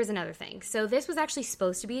 because here's another thing. So this was actually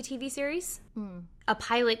supposed to be a TV series a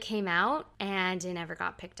pilot came out and it never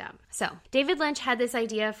got picked up. So David Lynch had this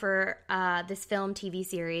idea for this film TV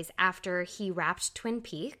series after he wrapped Twin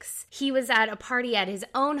Peaks. He was at a party at his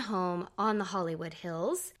own home on the Hollywood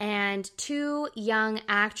Hills, and two young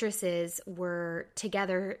actresses were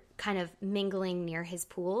together kind of mingling near his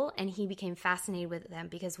pool, and he became fascinated with them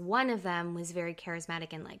because one of them was very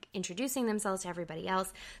charismatic and like introducing themselves to everybody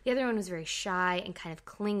else. The other one was very shy and kind of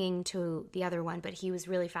clinging to the other one, but he was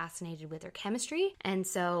really fascinated with their chemistry, and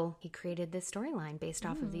so he created this storyline based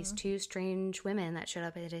off of these two strange women that showed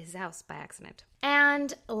up at his house by accident.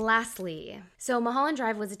 And lastly, so Mulholland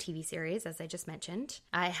Drive was a TV series, as I just mentioned.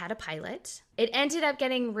 I had a pilot. It ended up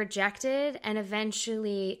getting rejected and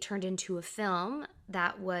eventually turned into a film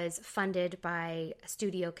that was funded by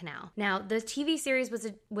Studio Canal. Now, the TV series was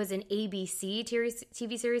an ABC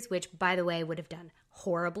TV series, which, by the way, would have done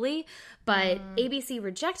horribly, but ABC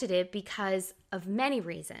rejected it because of many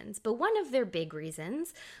reasons. But one of their big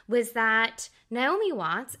reasons was that Naomi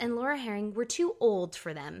Watts and Laura Herring were too old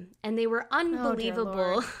for them, and they were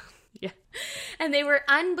unbelievable. Yeah. And they were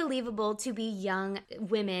unbelievable to be young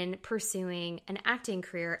women pursuing an acting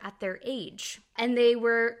career at their age. And they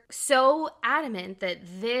were so adamant that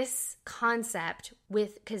this concept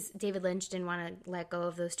because David Lynch didn't want to let go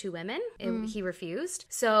of those two women. He refused.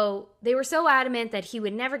 So they were so adamant that he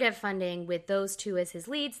would never get funding with those two as his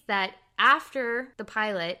leads that after the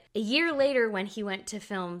pilot, a year later when he went to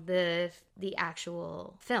film the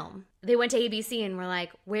actual film, they went to ABC and were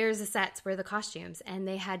like, where's the sets? Where are the costumes? And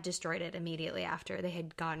they had destroyed it immediately after. They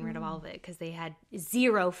had gotten rid of all of it because they had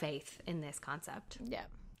zero faith in this concept. Yeah.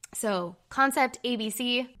 So, concept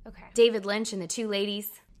ABC, Okay. David Lynch and the two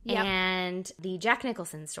ladies, Yep. and the Jack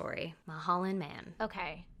Nicholson story, Mulholland Man.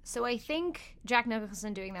 Okay. So I think Jack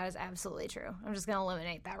Nicholson doing that is absolutely true. I'm just going to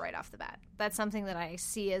eliminate that right off the bat. That's something that I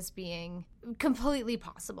see as being completely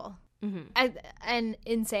possible. Mm-hmm. And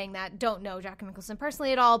in saying that, don't know Jack Nicholson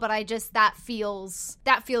personally at all, but I just, that feels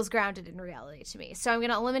grounded in reality to me. So I'm going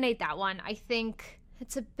to eliminate that one. I think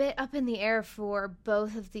it's a bit up in the air for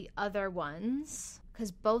both of the other ones, because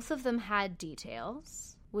both of them had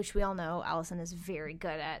details, which we all know Allison is very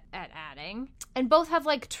good at adding. And both have,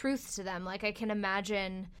 like, truth to them. Like, I can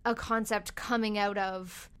imagine a concept coming out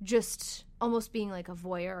of just almost being, like, a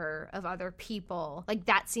voyeur of other people. Like,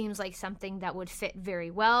 that seems like something that would fit very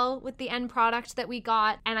well with the end product that we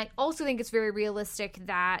got. And I also think it's very realistic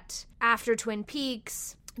that after Twin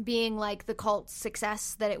Peaks being like the cult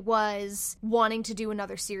success that it was, wanting to do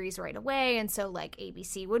another series right away, and so like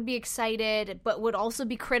ABC would be excited but would also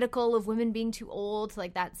be critical of women being too old.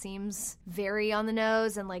 Like, that seems very on the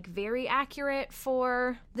nose and like very accurate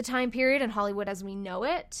for the time period in Hollywood as we know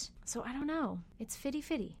it. So I don't know, it's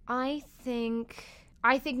fitty. I think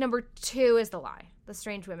number 2 is the lie, the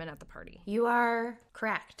strange women at the party. You are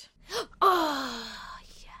correct. Oh,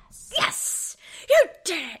 Yes! You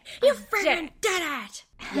did it! You freaking did it!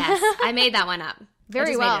 Yes, I made that one up.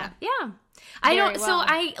 Very well. Yeah.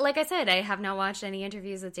 Like I said, I have not watched any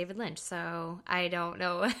interviews with David Lynch, so I don't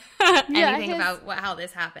know anything about how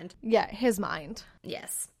this happened. Yeah, his mind.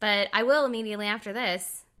 Yes, but I will immediately after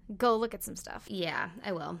this. Go look at some stuff. Yeah,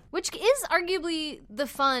 I will. Which is arguably the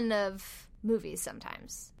fun of movies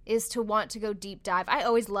sometimes, is to want to go deep dive. I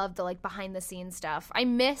always love the like behind the scenes stuff.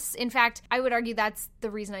 In fact, I would argue that's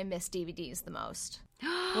the reason I miss DVDs the most.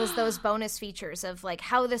 Was those bonus features of like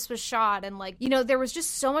how this was shot, and like, you know, there was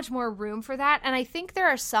just so much more room for that. And I think there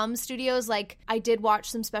are some studios, like I did watch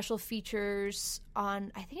some special features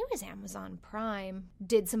on, I think it was Amazon Prime,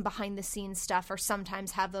 did some behind the scenes stuff, or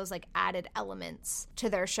sometimes have those like added elements to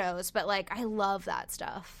their shows. But like, I love that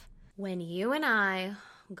stuff. When you and I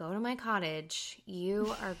go to my cottage,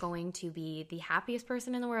 you are going to be the happiest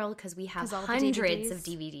person in the world because we have hundreds of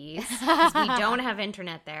DVDs because we don't have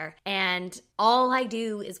internet there. And all I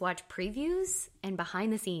do is watch previews and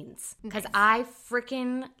behind the scenes because I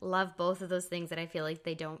freaking love both of those things that I feel like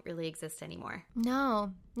they don't really exist anymore.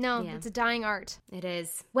 No, yeah. It's a dying art. It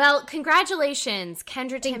is. Well, congratulations,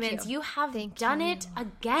 Kendra Timmons. You have done it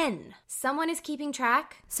again. Someone is keeping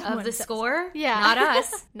track of the score. Yeah. Not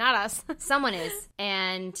us. Not us. Someone is.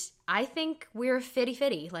 And I think we're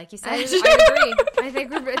fitty, like you said. I agree. I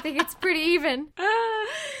think it's pretty even.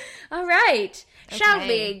 All right. Okay. Shall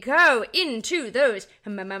we go into those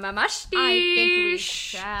musties? I think we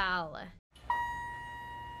shall.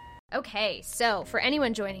 Okay, so for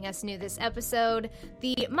anyone joining us new this episode,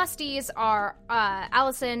 the musties are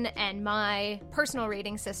Allison and my personal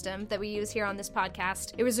rating system that we use here on this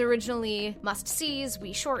podcast. It was originally must-sees,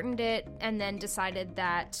 we shortened it, and then decided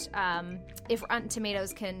that if Rotten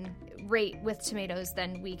Tomatoes can rate with tomatoes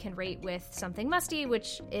than we can rate with something musty,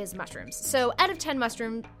 which is mushrooms. So out of 10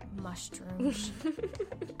 mushrooms,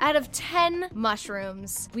 out of 10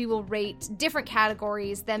 mushrooms, we will rate different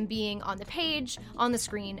categories, them being on the page, on the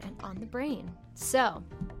screen, and on the brain. So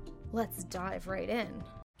let's dive right in.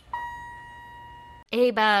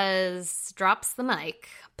 A-Buzz drops the mic.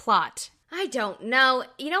 Plot. I don't know.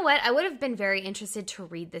 You know what? I would have been very interested to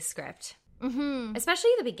read this script. Mm-hmm. Especially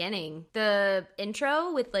the beginning. The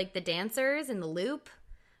intro with, like, the dancers and the loop.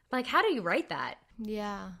 Like, how do you write that?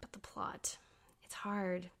 Yeah. But the plot, it's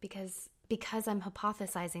hard because I'm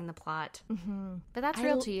hypothesizing the plot. Mm-hmm. But that's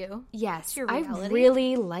real to you. Yes. It's your reality. I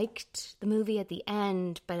really liked the movie at the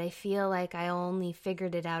end, but I feel like I only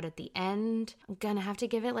figured it out at the end. I'm going to have to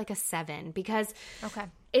give it like a 7 because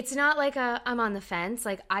it's not like I'm on the fence.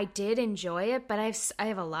 Like, I did enjoy it, but I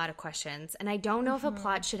have a lot of questions, and I don't know if a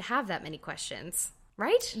plot should have that many questions,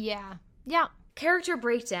 right? Yeah. Yeah. Character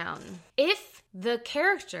breakdown. If the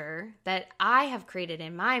character that I have created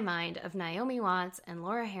in my mind of Naomi Watts and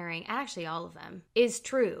Laura Herring, actually all of them, is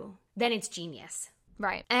true, then it's genius.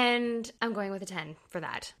 Right. And I'm going with a 10 for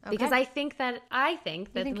that. Okay. Because I think that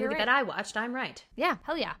the movie that I watched, I'm right. Yeah,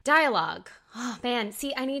 hell yeah. Dialogue. Oh, man.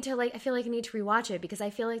 See, I feel like I need to rewatch it because I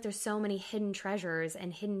feel like there's so many hidden treasures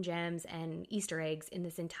and hidden gems and Easter eggs in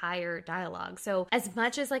this entire dialogue. So as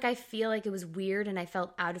much as like I feel like it was weird and I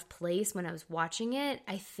felt out of place when I was watching it,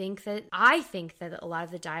 I think that a lot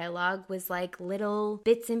of the dialogue was like little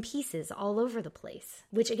bits and pieces all over the place,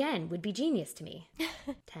 which again would be genius to me.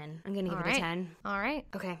 10. I'm going to give it a 10. All right.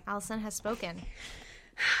 Okay. Allison has spoken.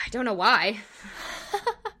 I don't know why.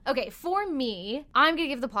 Okay, for me, I'm going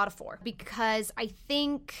to give the plot a 4 because I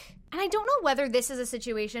think... And I don't know whether this is a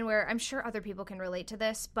situation where I'm sure other people can relate to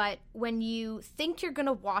this, but when you think you're going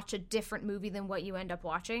to watch a different movie than what you end up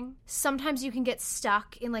watching, sometimes you can get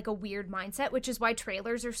stuck in like a weird mindset, which is why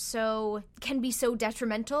trailers can be so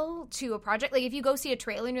detrimental to a project. Like if you go see a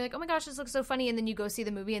trailer and you're like, oh my gosh, this looks so funny, and then you go see the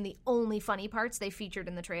movie and the only funny parts they featured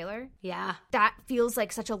in the trailer. Yeah. That feels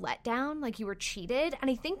like such a letdown, like you were cheated. And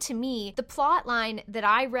I think to me, the plot line that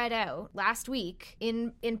I read out last week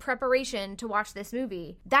in preparation to watch this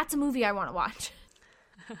movie, that's a movie I want to watch.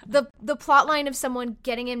 The plot line of someone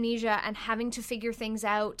getting amnesia and having to figure things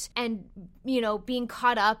out and, you know, being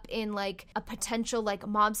caught up in like a potential like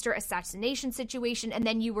mobster assassination situation, and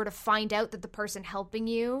then you were to find out that the person helping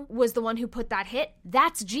you was the one who put that hit.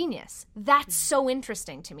 That's genius. That's so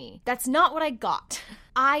interesting to me. That's not what I got.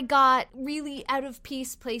 I got really out of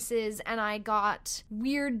piece places, and I got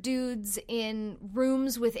weird dudes in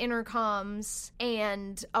rooms with intercoms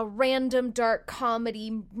and a random dark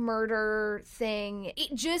comedy murder thing.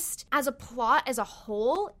 It just, as a plot as a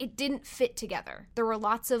whole, it didn't fit together. There were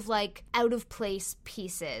lots of like out of place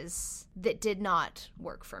pieces that did not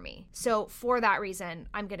work for me. So for that reason,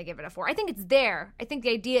 I'm going to give it a 4. I think it's there. I think the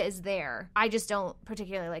idea is there. I just don't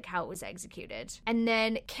particularly like how it was executed. And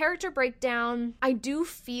then character breakdown, I do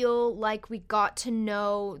feel like we got to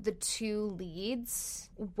know the two leads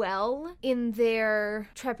well in their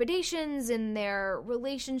trepidations, in their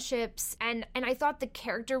relationships, and I thought the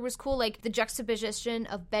character was cool, like the juxtaposition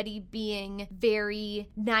of Betty being very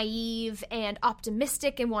naive and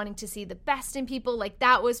optimistic and wanting to see the best in people. Like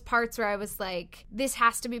that was parts where I was like, this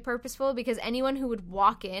has to be purposeful, because anyone who would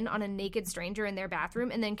walk in on a naked stranger in their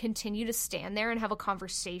bathroom and then continue to stand there and have a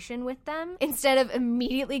conversation with them instead of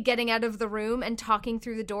immediately getting out of the room and talking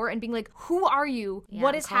through the door and being like, who are you? Yeah,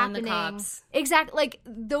 what is happening? The cops. Exactly. Like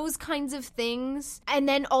those kinds of things. And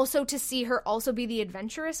then also to see her also be the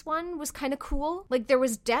adventurous one was kind of cool. Like there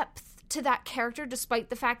was depth to that character, despite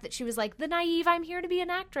the fact that she was like the naive, I'm here to be an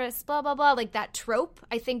actress, blah blah blah, like that trope.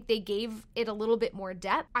 I think they gave it a little bit more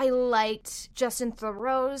depth. I liked Justin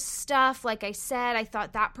Theroux's stuff. Like I said, I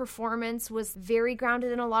thought that performance was very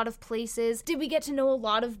grounded in a lot of places. Did we get to know a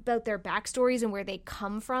lot about their backstories and where they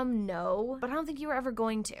come from? No, but I don't think you were ever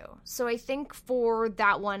going to. So I think for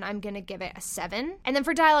that one, I'm gonna give it a 7. And then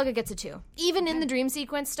for dialogue, it gets a 2. Even in the dream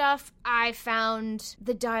sequence stuff, I found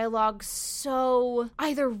the dialogue so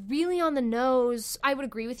either really on the nose. I would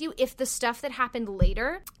agree with you if the stuff that happened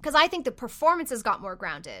later, because I think the performances got more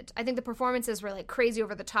grounded. I think the performances were like crazy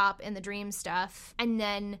over the top in the dream stuff, and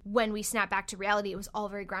then when we snap back to reality, it was all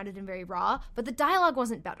very grounded and very raw, but the dialogue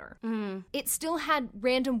wasn't better. It still had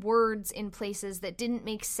random words in places that didn't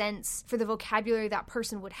make sense for the vocabulary that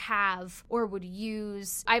person would have or would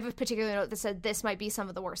use. I have a particular note that said this might be some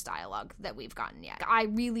of the worst dialogue that we've gotten yet. I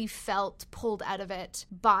really felt pulled out of it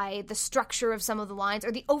by the structure of some of the lines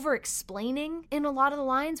or the overextension explaining in a lot of the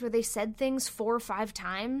lines where they said things 4 or 5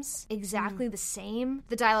 times exactly the same.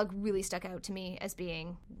 The dialogue really stuck out to me as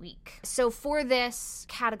being weak. So for this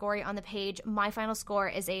category on the page, my final score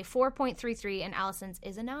is a 4.33 and Allison's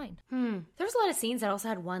is a 9. There's a lot of scenes that also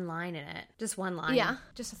had one line in it. Just one line. Yeah,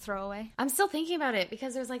 just a throwaway. I'm still thinking about it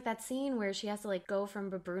because there's like that scene where she has to like go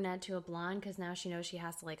from a brunette to a blonde because now she knows she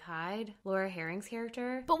has to like hide. Laura Herring's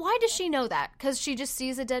character. But why does she know that? Because she just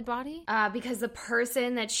sees a dead body? Because the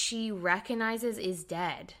person that she recognizes is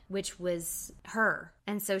dead, which was her.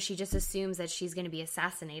 And so she just assumes that she's going to be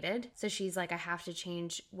assassinated. So she's like, I have to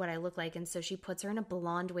change what I look like. And so she puts her in a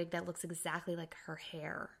blonde wig that looks exactly like her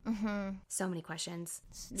hair. So many questions.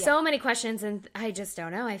 Yeah. So many questions. And I just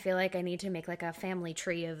don't know. I feel like I need to make like a family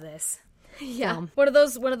tree of this. Yeah. One of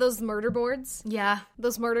those murder boards? Yeah.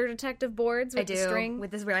 Those murder detective boards with the string? With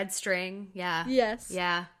this red string. Yeah. Yes.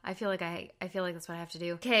 Yeah. I feel like that's what I have to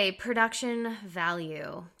do. Okay, production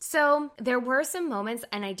value. So there were some moments,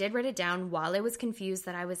 and I did write it down while I was confused,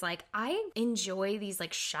 that I was like, I enjoy these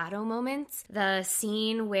like shadow moments. The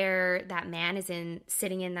scene where that man is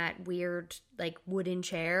sitting in that weird like wooden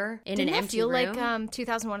chair in an empty room. Didn't it feel like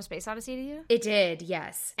 2001: A Space Odyssey to you? It did,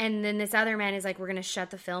 yes. And then this other man is like, we're gonna shut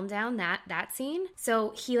the film down, that scene.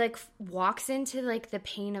 So he like walks into like the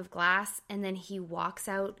pane of glass, and then he walks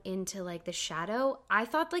out into like the shadow. I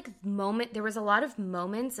thought like there was a lot of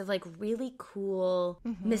moments of like really cool,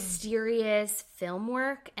 mysterious film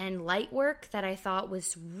work and light work that I thought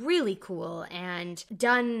was really cool and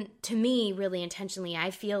done to me really intentionally.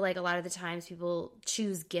 I feel like a lot of the times people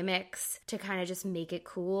choose gimmicks to kind of just make it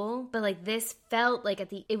cool, but like this felt like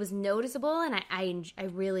it was noticeable, and I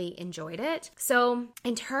really enjoyed it. So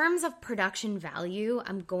in terms of production value,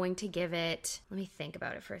 I'm going to give it, let me think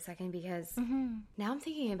about it for a second, because now I'm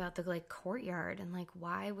thinking about the like courtyard and like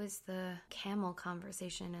why was the camel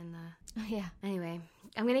conversation in the anyway,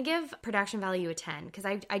 I'm gonna give production value a 10 because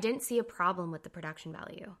I didn't see a problem with the production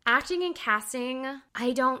value. Acting and casting,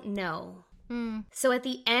 I don't know. So at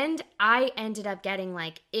the end, I ended up getting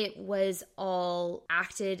like it was all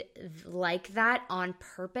acted like that on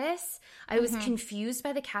purpose. I was confused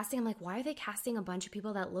by the casting. I'm like, why are they casting a bunch of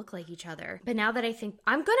people that look like each other? But now that I think,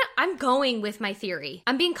 I'm going with my theory.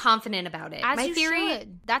 I'm being confident about it. As my you theory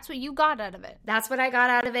should. That's what you got out of it. That's what I got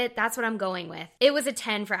out of it. That's what I'm going with. It was a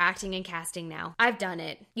 10 for acting and casting now. I've done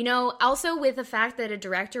it. You know, also with the fact that a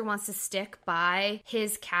director wants to stick by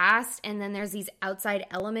his cast, and then there's these outside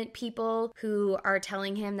element people who are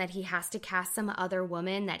telling him that he has to cast some other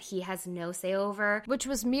woman that he has no say over. Which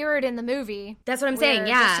was mirrored in the movie. That's what I'm saying,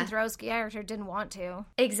 yeah. Justin Theroux's character didn't want to.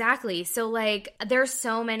 Exactly. So, like, there's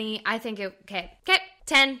so many, I think, okay,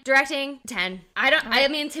 10. Directing, 10. I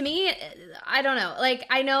mean, to me, I don't know. Like,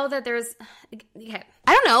 I know that there's, okay,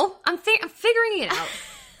 I don't know. I'm figuring it out.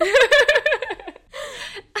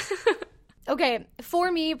 Okay,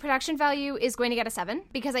 for me, production value is going to get a 7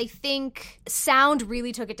 because I think sound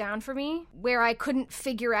really took it down for me, where I couldn't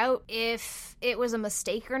figure out if it was a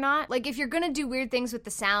mistake or not. Like, if you're going to do weird things with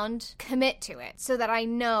the sound, commit to it so that I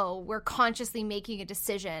know we're consciously making a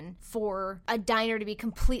decision for a diner to be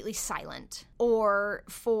completely silent or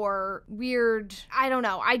for weird, I don't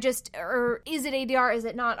know, or is it ADR, is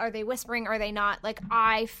it not, are they whispering, are they not? Like,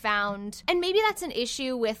 I found, and maybe that's an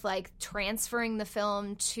issue with like transferring the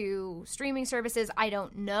film to streaming services, I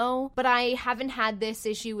don't know, but I haven't had this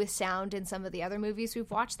issue with sound in some of the other movies we've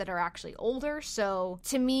watched that are actually older, so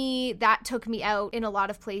to me, that took me out in a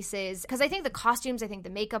lot of places, because I think the costumes, I think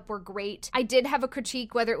the makeup were great. I did have a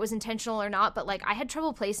critique whether it was intentional or not, but like, I had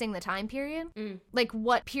trouble placing the time period. Like,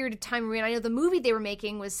 what period of time we're in. I know the movie they were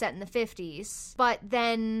making was set in the 50s, but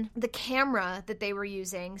then the camera that they were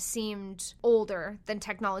using seemed older than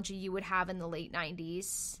technology you would have in the late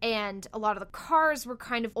 90s, and a lot of the cars were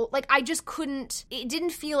kind of old. Like, I just couldn't, it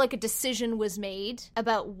didn't feel like a decision was made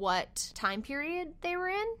about what time period they were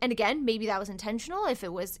in. And again, maybe that was intentional if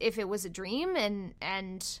it was a dream,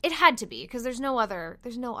 and it had to be, because there's no other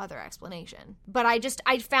explanation. But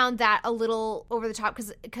I found that a little over the top,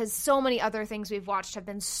 because so many other things we've watched have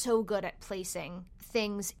been so good at placing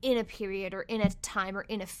things in a period or in a time or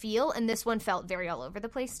in a feel, and this one felt very all over the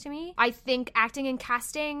place to me. I think acting and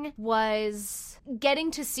casting was getting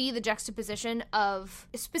to see the juxtaposition of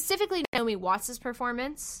specifically Naomi Watts'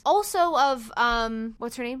 performance, also of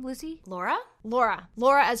what's her name, Lucy? Laura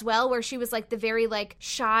as well, where she was like the very like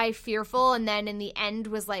shy, fearful, and then in the end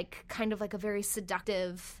was like kind of like a very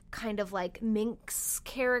seductive kind of like minx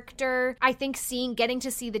character. I think getting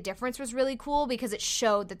to see the difference was really cool because it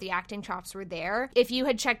showed that the acting chops were there. If you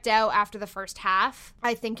had checked out after the first half,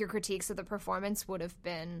 I think your critiques of the performance would have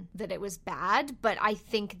been that it was bad, but I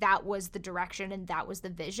think that was the direction and that was the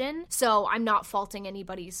vision. So I'm not faulting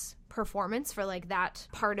anybody's performance for like that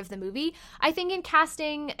part of the movie. I think in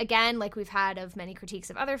casting, again, like we've had of many critiques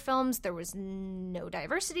of other films, there was no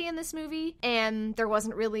diversity in this movie, and there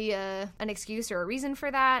wasn't really an excuse or a reason for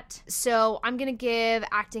that. So I'm gonna give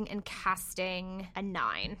acting and casting a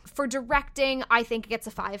 9. For directing, I think it gets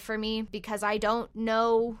a 5 for me because I don't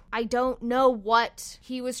know what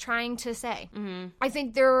he was trying to say. I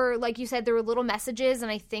think there were, like you said, there were little messages, and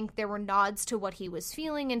I think there were nods to what he was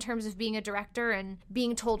feeling in terms of being a director and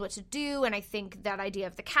being told what to do. And I think that idea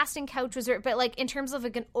of the casting couch was, but like in terms of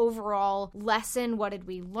like an overall lesson, what did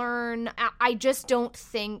we learn? I just don't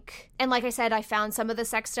think, and like I said, I found some of the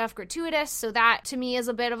sex stuff gratuitous, so that to me is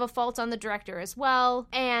a bit of a fault on the director as well.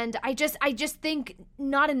 And I just think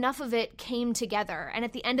not enough of it came together. And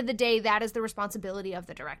at the end of the day, that is the responsibility of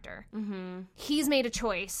the director. He's made a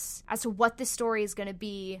choice as to what this story is going to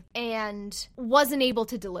be and wasn't able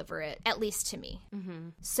to deliver it, at least to me.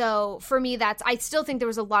 So for me, I still think there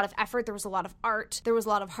was a lot of effort, there was a lot of art, there was a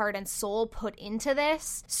lot of heart and soul put into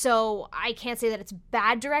this. So I can't say that it's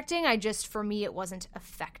bad directing. For me, it wasn't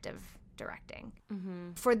effective directing.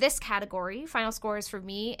 For this category, final scores for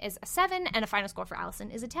me is a 7, and a final score for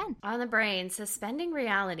Allison is a 10. On the brain, suspending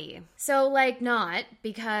reality. So, like, not,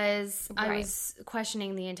 because I was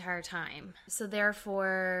questioning the entire time. So,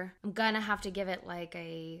 therefore, I'm gonna have to give it, like,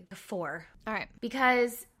 a 4. All right.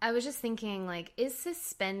 Because I was just thinking, like, is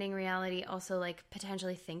suspending reality also, like,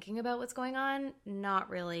 potentially thinking about what's going on? Not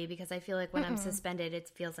really, because I feel like when I'm suspended, it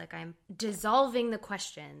feels like I'm dissolving the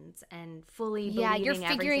questions and fully believing you're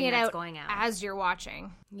figuring everything it that's out going on. as you're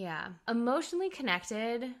watching. Yeah. Emotionally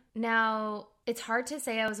connected. Now, it's hard to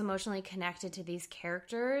say I was emotionally connected to these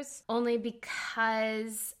characters, only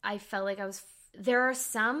because I felt like there are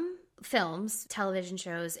some films, television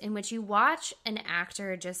shows, in which you watch an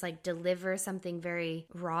actor just like deliver something very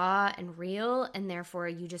raw and real, and therefore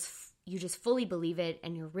you just fully believe it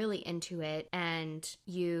and you're really into it, and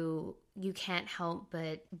you can't help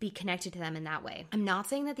but be connected to them in that way. I'm not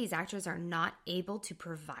saying that these actors are not able to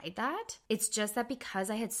provide that. It's just that because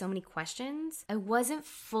I had so many questions, I wasn't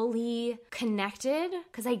fully connected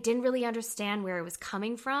because I didn't really understand where it was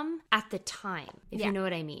coming from at the time, if you know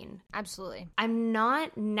what I mean. Absolutely. I'm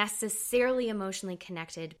not necessarily emotionally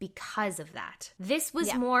connected because of that. This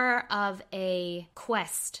was more of a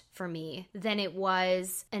quest for me than it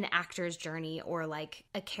was an actor's journey or like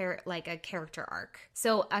a character arc.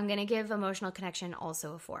 So I'm going to give emotional connection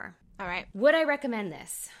also a 4. All right. Would I recommend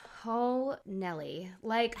this? Oh, Nelly.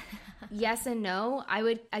 Like, yes and no. I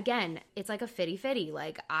would, again, it's like a fitty-fitty.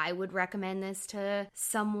 Like, I would recommend this to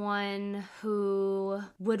someone who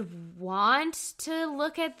would want to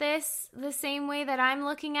look at this the same way that I'm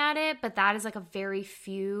looking at it, but that is like a very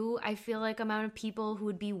few, I feel like, amount of people who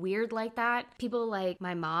would be weird like that. People like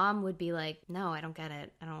my mom would be like, no, I don't get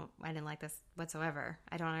it. I didn't like this whatsoever.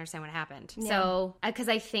 I don't understand what happened. Yeah. So, because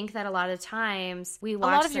I think that a lot of times we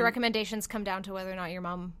watch a lot of your recommendations come down to whether or not your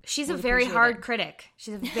mom. She's a very hard critic.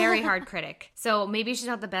 She's a very hard critic. So maybe she's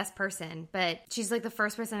not the best person, but she's like the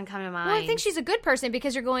first person to come to mind. Well, I think she's a good person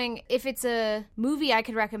because you're going, if it's a movie I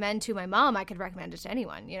could recommend to my mom, I could recommend it to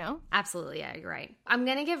anyone, you know? Absolutely. Yeah, you're right. I'm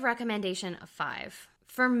going to give recommendation a 5.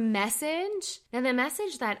 For message, now the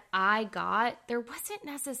message that I got, there wasn't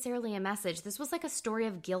necessarily a message. This was like a story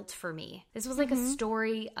of guilt for me. This was like a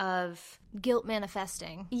story of guilt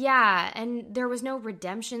manifesting. Yeah, and there was no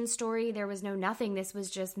redemption story. There was no nothing. This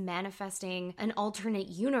was just manifesting an alternate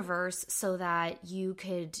universe so that you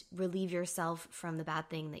could relieve yourself from the bad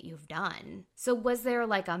thing that you've done. So was there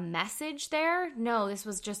like a message there? No, this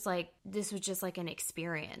was just like an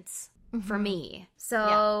experience. For me.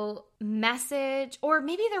 So message, or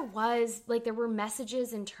maybe there were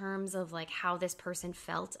messages in terms of like how this person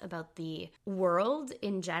felt about the world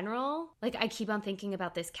in general. Like I keep on thinking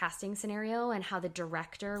about this casting scenario and how the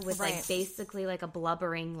director was like basically like a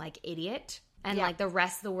blubbering like idiot. And like the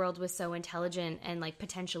rest of the world was so intelligent and like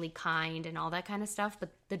potentially kind and all that kind of stuff. But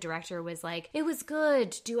the director was like, it was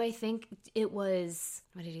good. Do I think it was,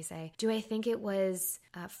 what did he say? Do I think it was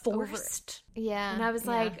forced? Yeah. And I was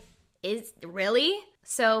like, is really?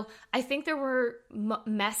 So I think there were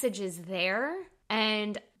messages there.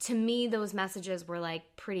 And to me, those messages were like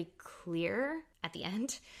pretty clear at the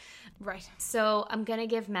end. Right. So I'm going to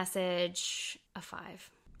give message a 5.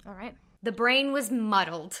 All right. The brain was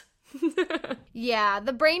muddled. Yeah,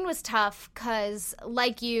 the brain was tough because,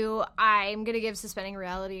 like you, I'm going to give Suspending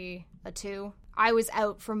Reality a 2. I was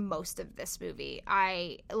out for most of this movie.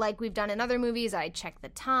 Like we've done in other movies, I checked the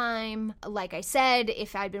time. Like I said,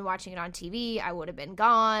 if I'd been watching it on TV, I would have been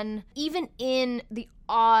gone. Even in the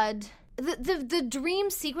odd... The dream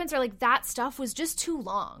sequence or like that stuff was just too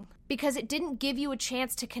long. because it didn't give you a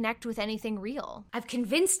chance to connect with anything real. I've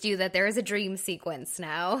convinced you that there is a dream sequence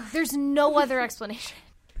now. There's no other explanation.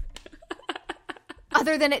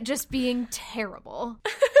 Other than it just being terrible.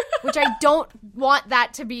 Which I don't want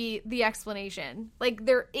that to be the explanation. Like,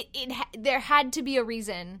 there had to be a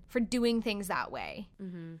reason for doing things that way.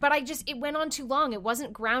 Mm-hmm. But it went on too long. It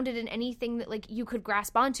wasn't grounded in anything that, like, you could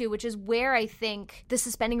grasp onto, which is where I think the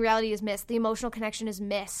suspending reality is missed. The emotional connection is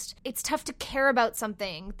missed. It's tough to care about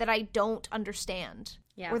something that I don't understand.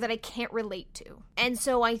 Or that I can't relate to. And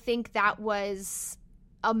so I think that was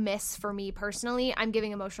a miss for me personally. I'm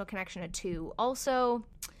giving emotional connection a 2. Also,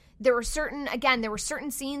 there were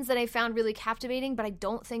certain scenes that I found really captivating, but I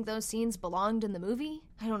don't think those scenes belonged in the movie.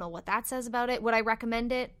 I don't know what that says about it. Would I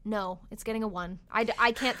recommend it? No, it's getting a 1.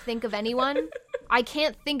 I can't think of anyone. I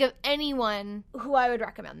can't think of anyone who I would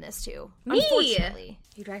recommend this to. Me! Unfortunately.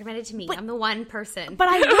 You'd recommend it to me. I'm the one person. But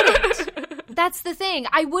I wouldn't. That's the thing.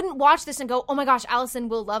 I wouldn't watch this and go, oh my gosh, Allison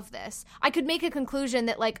will love this. I could make a conclusion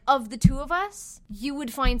that, like, of the two of us, you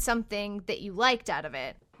would find something that you liked out of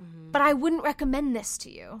it. Mm-hmm. But I wouldn't recommend this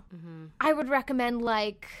to you. Mm-hmm. I would recommend,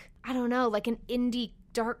 like, I don't know, like an indie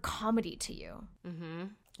dark comedy to you. Mm-hmm.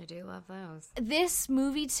 I do love those. This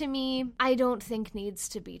movie, to me, I don't think needs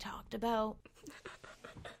to be talked about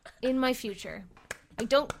in my future. I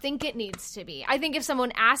don't think it needs to be. I think if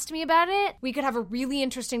someone asked me about it, we could have a really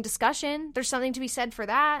interesting discussion. There's something to be said for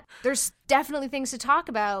that. There's definitely things to talk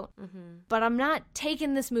about, but I'm not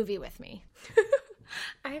taking this movie with me.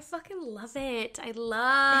 I fucking love it. I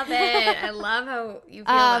love it. I love how you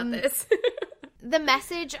feel about this. The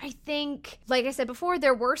message, I think, like I said before,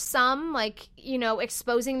 there were some, like, you know,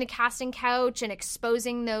 exposing the casting couch and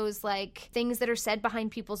exposing those, like, things that are said behind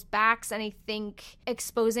people's backs. And I think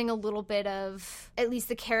exposing a little bit of at least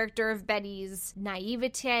the character of Betty's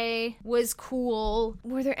naivete was cool.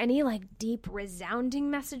 Were there any, like, deep, resounding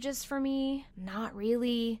messages for me? Not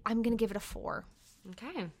really. I'm going to give it a 4.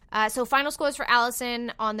 Okay. So final scores for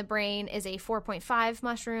Allison on the brain is a 4.5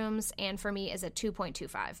 mushrooms, and for me is a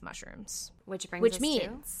 2.25 mushrooms. Which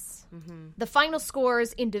means the final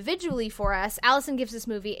scores individually for us, Allison gives this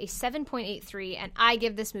movie a 7.83, and I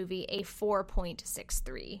give this movie a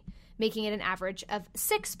 4.63, making it an average of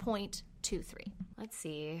 6.23. Let's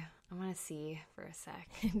see. I want to see for a sec.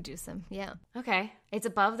 Do some, yeah. Okay. It's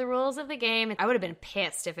above the rules of the game. I would have been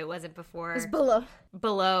pissed if it wasn't before. It's below.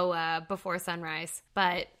 Before sunrise.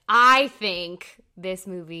 But I think this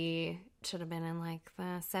movie should have been in like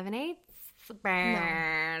the 7/8.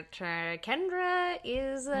 But Kendra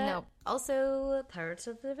is also part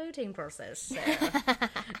of the voting process. So.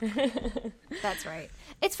 That's right.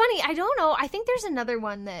 It's funny. I don't know. I think there's another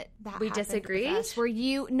one that we disagreed. Where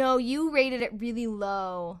you rated it really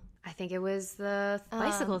low. I think it was the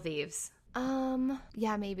Bicycle Thieves.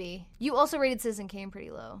 Yeah, maybe. You also rated Citizen Kane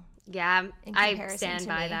pretty low. Yeah, I stand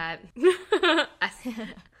by that.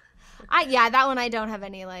 Yeah, that one I don't have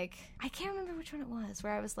any, like, I can't remember which one it was,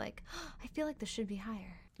 where I was like, oh, I feel like this should be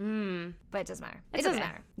higher. But it doesn't matter. It doesn't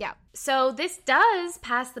matter. Yeah. So this does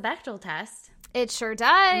pass the Bechdel test. It sure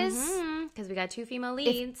does. Because we got 2 female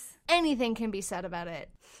leads. If anything can be said about it,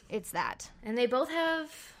 it's that. And they both have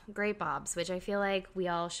great bobs, which I feel like we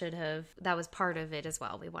all should have. That was part of it as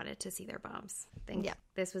well. We wanted to see their bobs. I think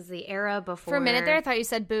this was the era before. For a minute there, I thought you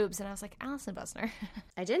said boobs, and I was like, Allison Busner.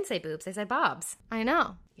 I didn't say boobs. I said bobs. I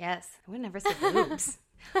know. Yes. I would never say boobs.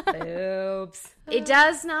 Boobs. It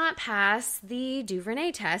does not pass the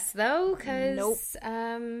Duvernay test, though, because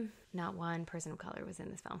not one person of color was in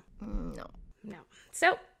this film. No.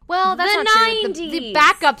 So, well, that's the not 90s. True. The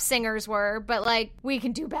backup singers were, but, like, we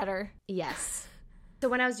can do better. Yes. So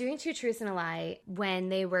when I was doing 2 Truths and a Lie, when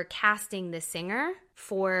they were casting the singer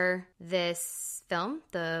for this film,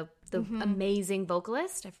 the amazing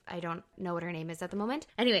vocalist, I don't know what her name is at the moment.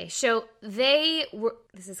 Anyway, so this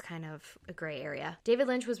is kind of a gray area. David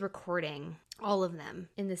Lynch was recording all of them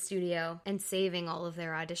in the studio and saving all of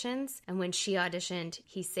their auditions. And when she auditioned,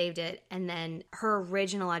 he saved it. And then her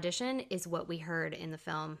original audition is what we heard in the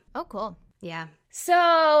film. Oh, cool. Yeah.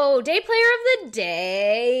 So, Day Player of the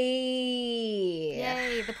Day.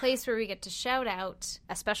 Yay, the place where we get to shout out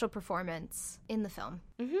a special performance in the film.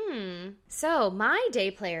 So, my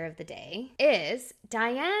Day Player of the Day is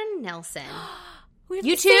Diane Nelson.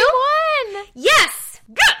 You too? One. Yes!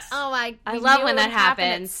 Yes! Oh my! I love when that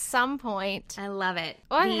happens. At some point. I love it.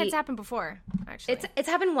 Well, it's happened before, actually. It's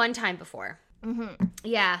happened one time before.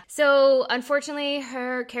 Yeah. So, unfortunately,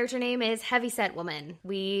 her character name is Heavyset Woman.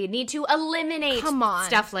 We need to eliminate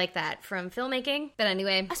stuff like that from filmmaking. But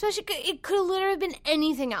anyway. Especially, it could have literally been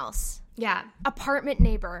anything else. Yeah. Apartment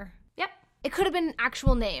neighbor. Yep. It could have been an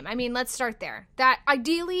actual name. I mean, let's start there.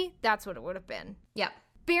 Ideally, that's what it would have been. Yep.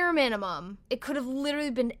 bare minimum, it could have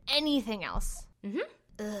literally been anything else. Mm-hmm.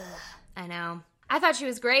 Ugh. I know. I thought she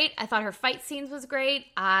was great. I thought her fight scenes was great.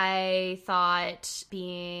 I thought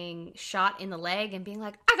being shot in the leg and being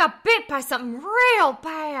like, I got bit by something real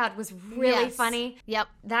bad was really funny. Yep.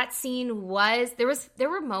 That scene was, there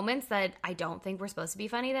were moments that I don't think were supposed to be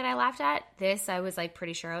funny that I laughed at. This, I was like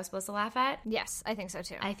pretty sure I was supposed to laugh at. Yes, I think so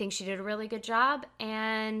too. I think she did a really good job,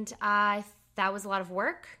 and that was a lot of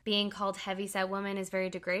work. Being called heavyset woman is very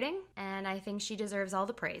degrading, and I think she deserves all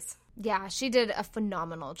the praise. Yeah, she did a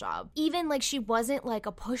phenomenal job. Even, like, she wasn't, like,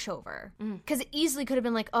 a pushover. Because it easily could have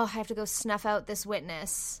been like, oh, I have to go snuff out this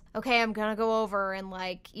witness. Okay, I'm gonna go over and,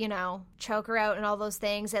 like, you know, choke her out and all those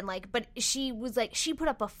things. And, like, but she was, like, she put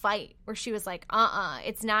up a fight where she was like,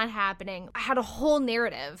 it's not happening. I had a whole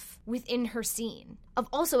narrative within her scene of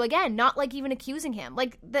also, again, not, like, even accusing him.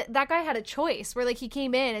 Like, that guy had a choice where, like, he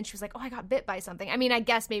came in and she was like, oh, I got bit by something. I mean, I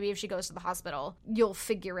guess maybe if she goes to the hospital, you'll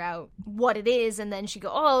figure out what it is. And then she go,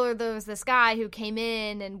 oh, there was this guy who came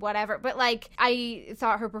in and whatever. But, like, I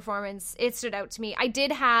thought her performance, it stood out to me.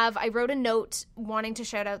 I wrote a note wanting to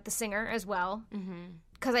shout out the singer as well.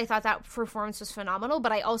 Because I thought that performance was phenomenal.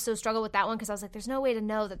 But I also struggled with that one because I was like, there's no way to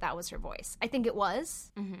know that was her voice. I think it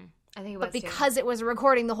was. I think it was, but because it was a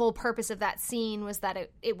recording, the whole purpose of that scene was that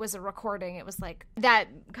it was a recording. It was like, that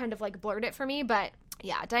kind of like blurred it for me. But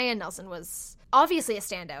yeah, Diane Nelson was obviously a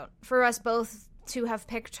standout for us both to have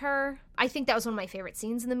picked her. I think that was one of my favorite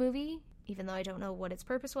scenes in the movie, even though I don't know what its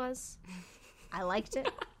purpose was. I liked it.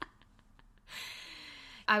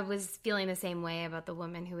 I was feeling the same way about the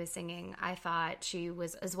woman who was singing. I thought she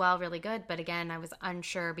was as well really good, but again, I was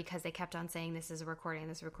unsure because they kept on saying this is a recording,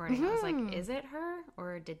 this is a recording. I was like, is it her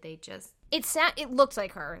or did they just... It looked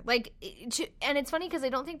like her. Like, and it's funny because I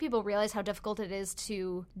don't think people realize how difficult it is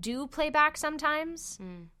to do playback sometimes.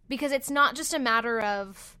 Because it's not just a matter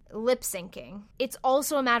of lip syncing. It's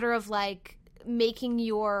also a matter of, like, making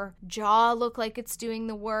your jaw look like it's doing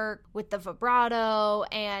the work with the vibrato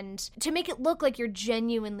and to make it look like you're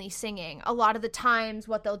genuinely singing. A lot of the times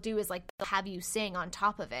what they'll do is like they'll have you sing on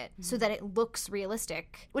top of it so that it looks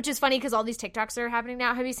realistic, which is funny because all these TikToks are happening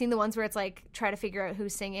now. Have you seen the ones where it's like try to figure out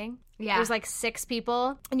who's singing? Yeah. There's like 6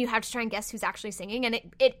 people and you have to try and guess who's actually singing, and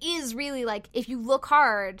it is really like if you look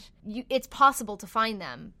hard it's possible to find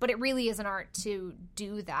them, but it really is an art to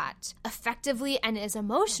do that effectively and as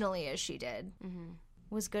emotionally as she did.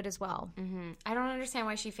 Was good as well. I don't understand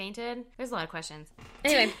why she fainted. There's a lot of questions.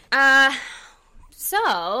 Anyway,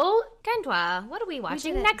 so, Kendwa, what are we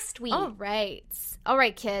watching next week? All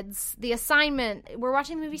right, kids. The assignment, we're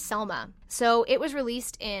watching the movie Selma. So it was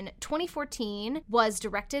released in 2014, was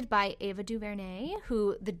directed by Ava DuVernay,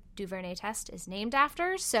 who the DuVernay test is named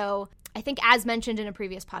after. So I think as mentioned in a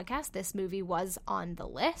previous podcast, this movie was on the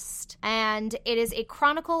list. And it is a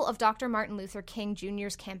chronicle of Dr. Martin Luther King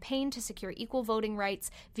Jr.'s campaign to secure equal voting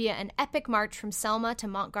rights via an epic march from Selma to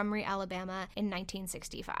Montgomery, Alabama in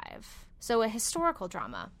 1965. So a historical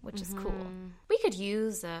drama, which is cool. We could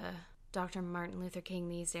use Dr. Martin Luther King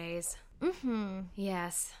these days.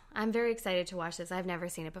 Yes. I'm very excited to watch this. I've never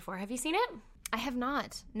seen it before. Have you seen it? I have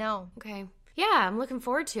not. No. Okay. Yeah, I'm looking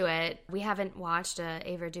forward to it. We haven't watched a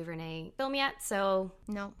Ava DuVernay film yet, so...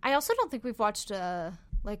 No. I also don't think we've watched a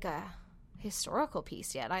historical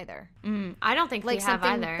piece yet either. I don't think we have either.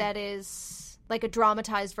 Like something that is like a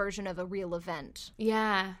dramatized version of a real event.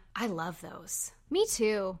 Yeah. I love those. Me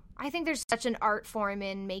too. I think there's such an art form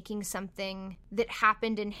in making something that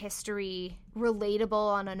happened in history relatable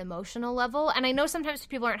on an emotional level. And I know sometimes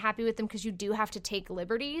people aren't happy with them because you do have to take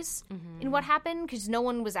liberties in what happened because no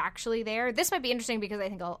one was actually there. This might be interesting because I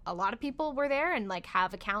think a lot of people were there and like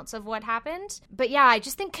have accounts of what happened. But yeah, I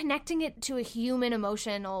just think connecting it to a human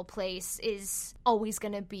emotional place is always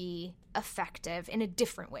going to be effective in a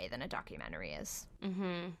different way than a documentary is.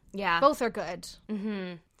 Yeah. Both are good.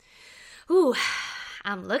 Ooh,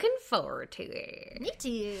 I'm looking forward to it. Me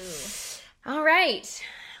too. All right.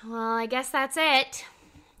 Well, I guess that's it.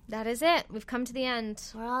 That is it. We've come to the end.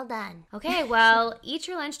 We're all done. Okay, well, eat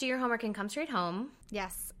your lunch, do your homework, and come straight home.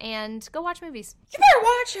 Yes, and go watch movies. You better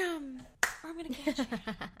watch them, or I'm going to catch you.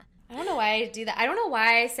 I don't know why I do that. I don't know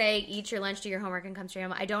why I say eat your lunch, do your homework, and come straight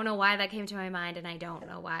home. I don't know why that came to my mind, and I don't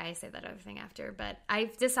know why I say that other thing after, but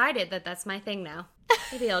I've decided that that's my thing now.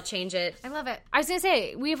 Maybe I'll change it. I love it. I was going to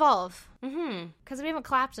say, we evolve. Because we haven't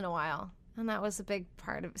clapped in a while, and that was a big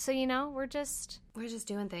part of it. So, we're just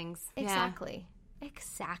doing things. Exactly.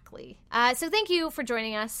 Exactly. So thank you for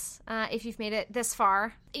joining us, if you've made it this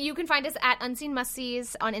far. You can find us at Unseen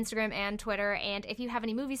Must-Sees on Instagram and Twitter, and if you have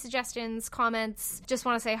any movie suggestions, comments, just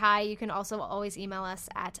want to say hi, you can also always email us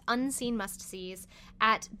at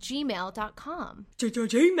unseenmustsees@gmail.com.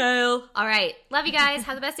 Gmail. All right. Love you guys.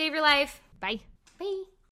 Have the best day of your life. Bye. Bye.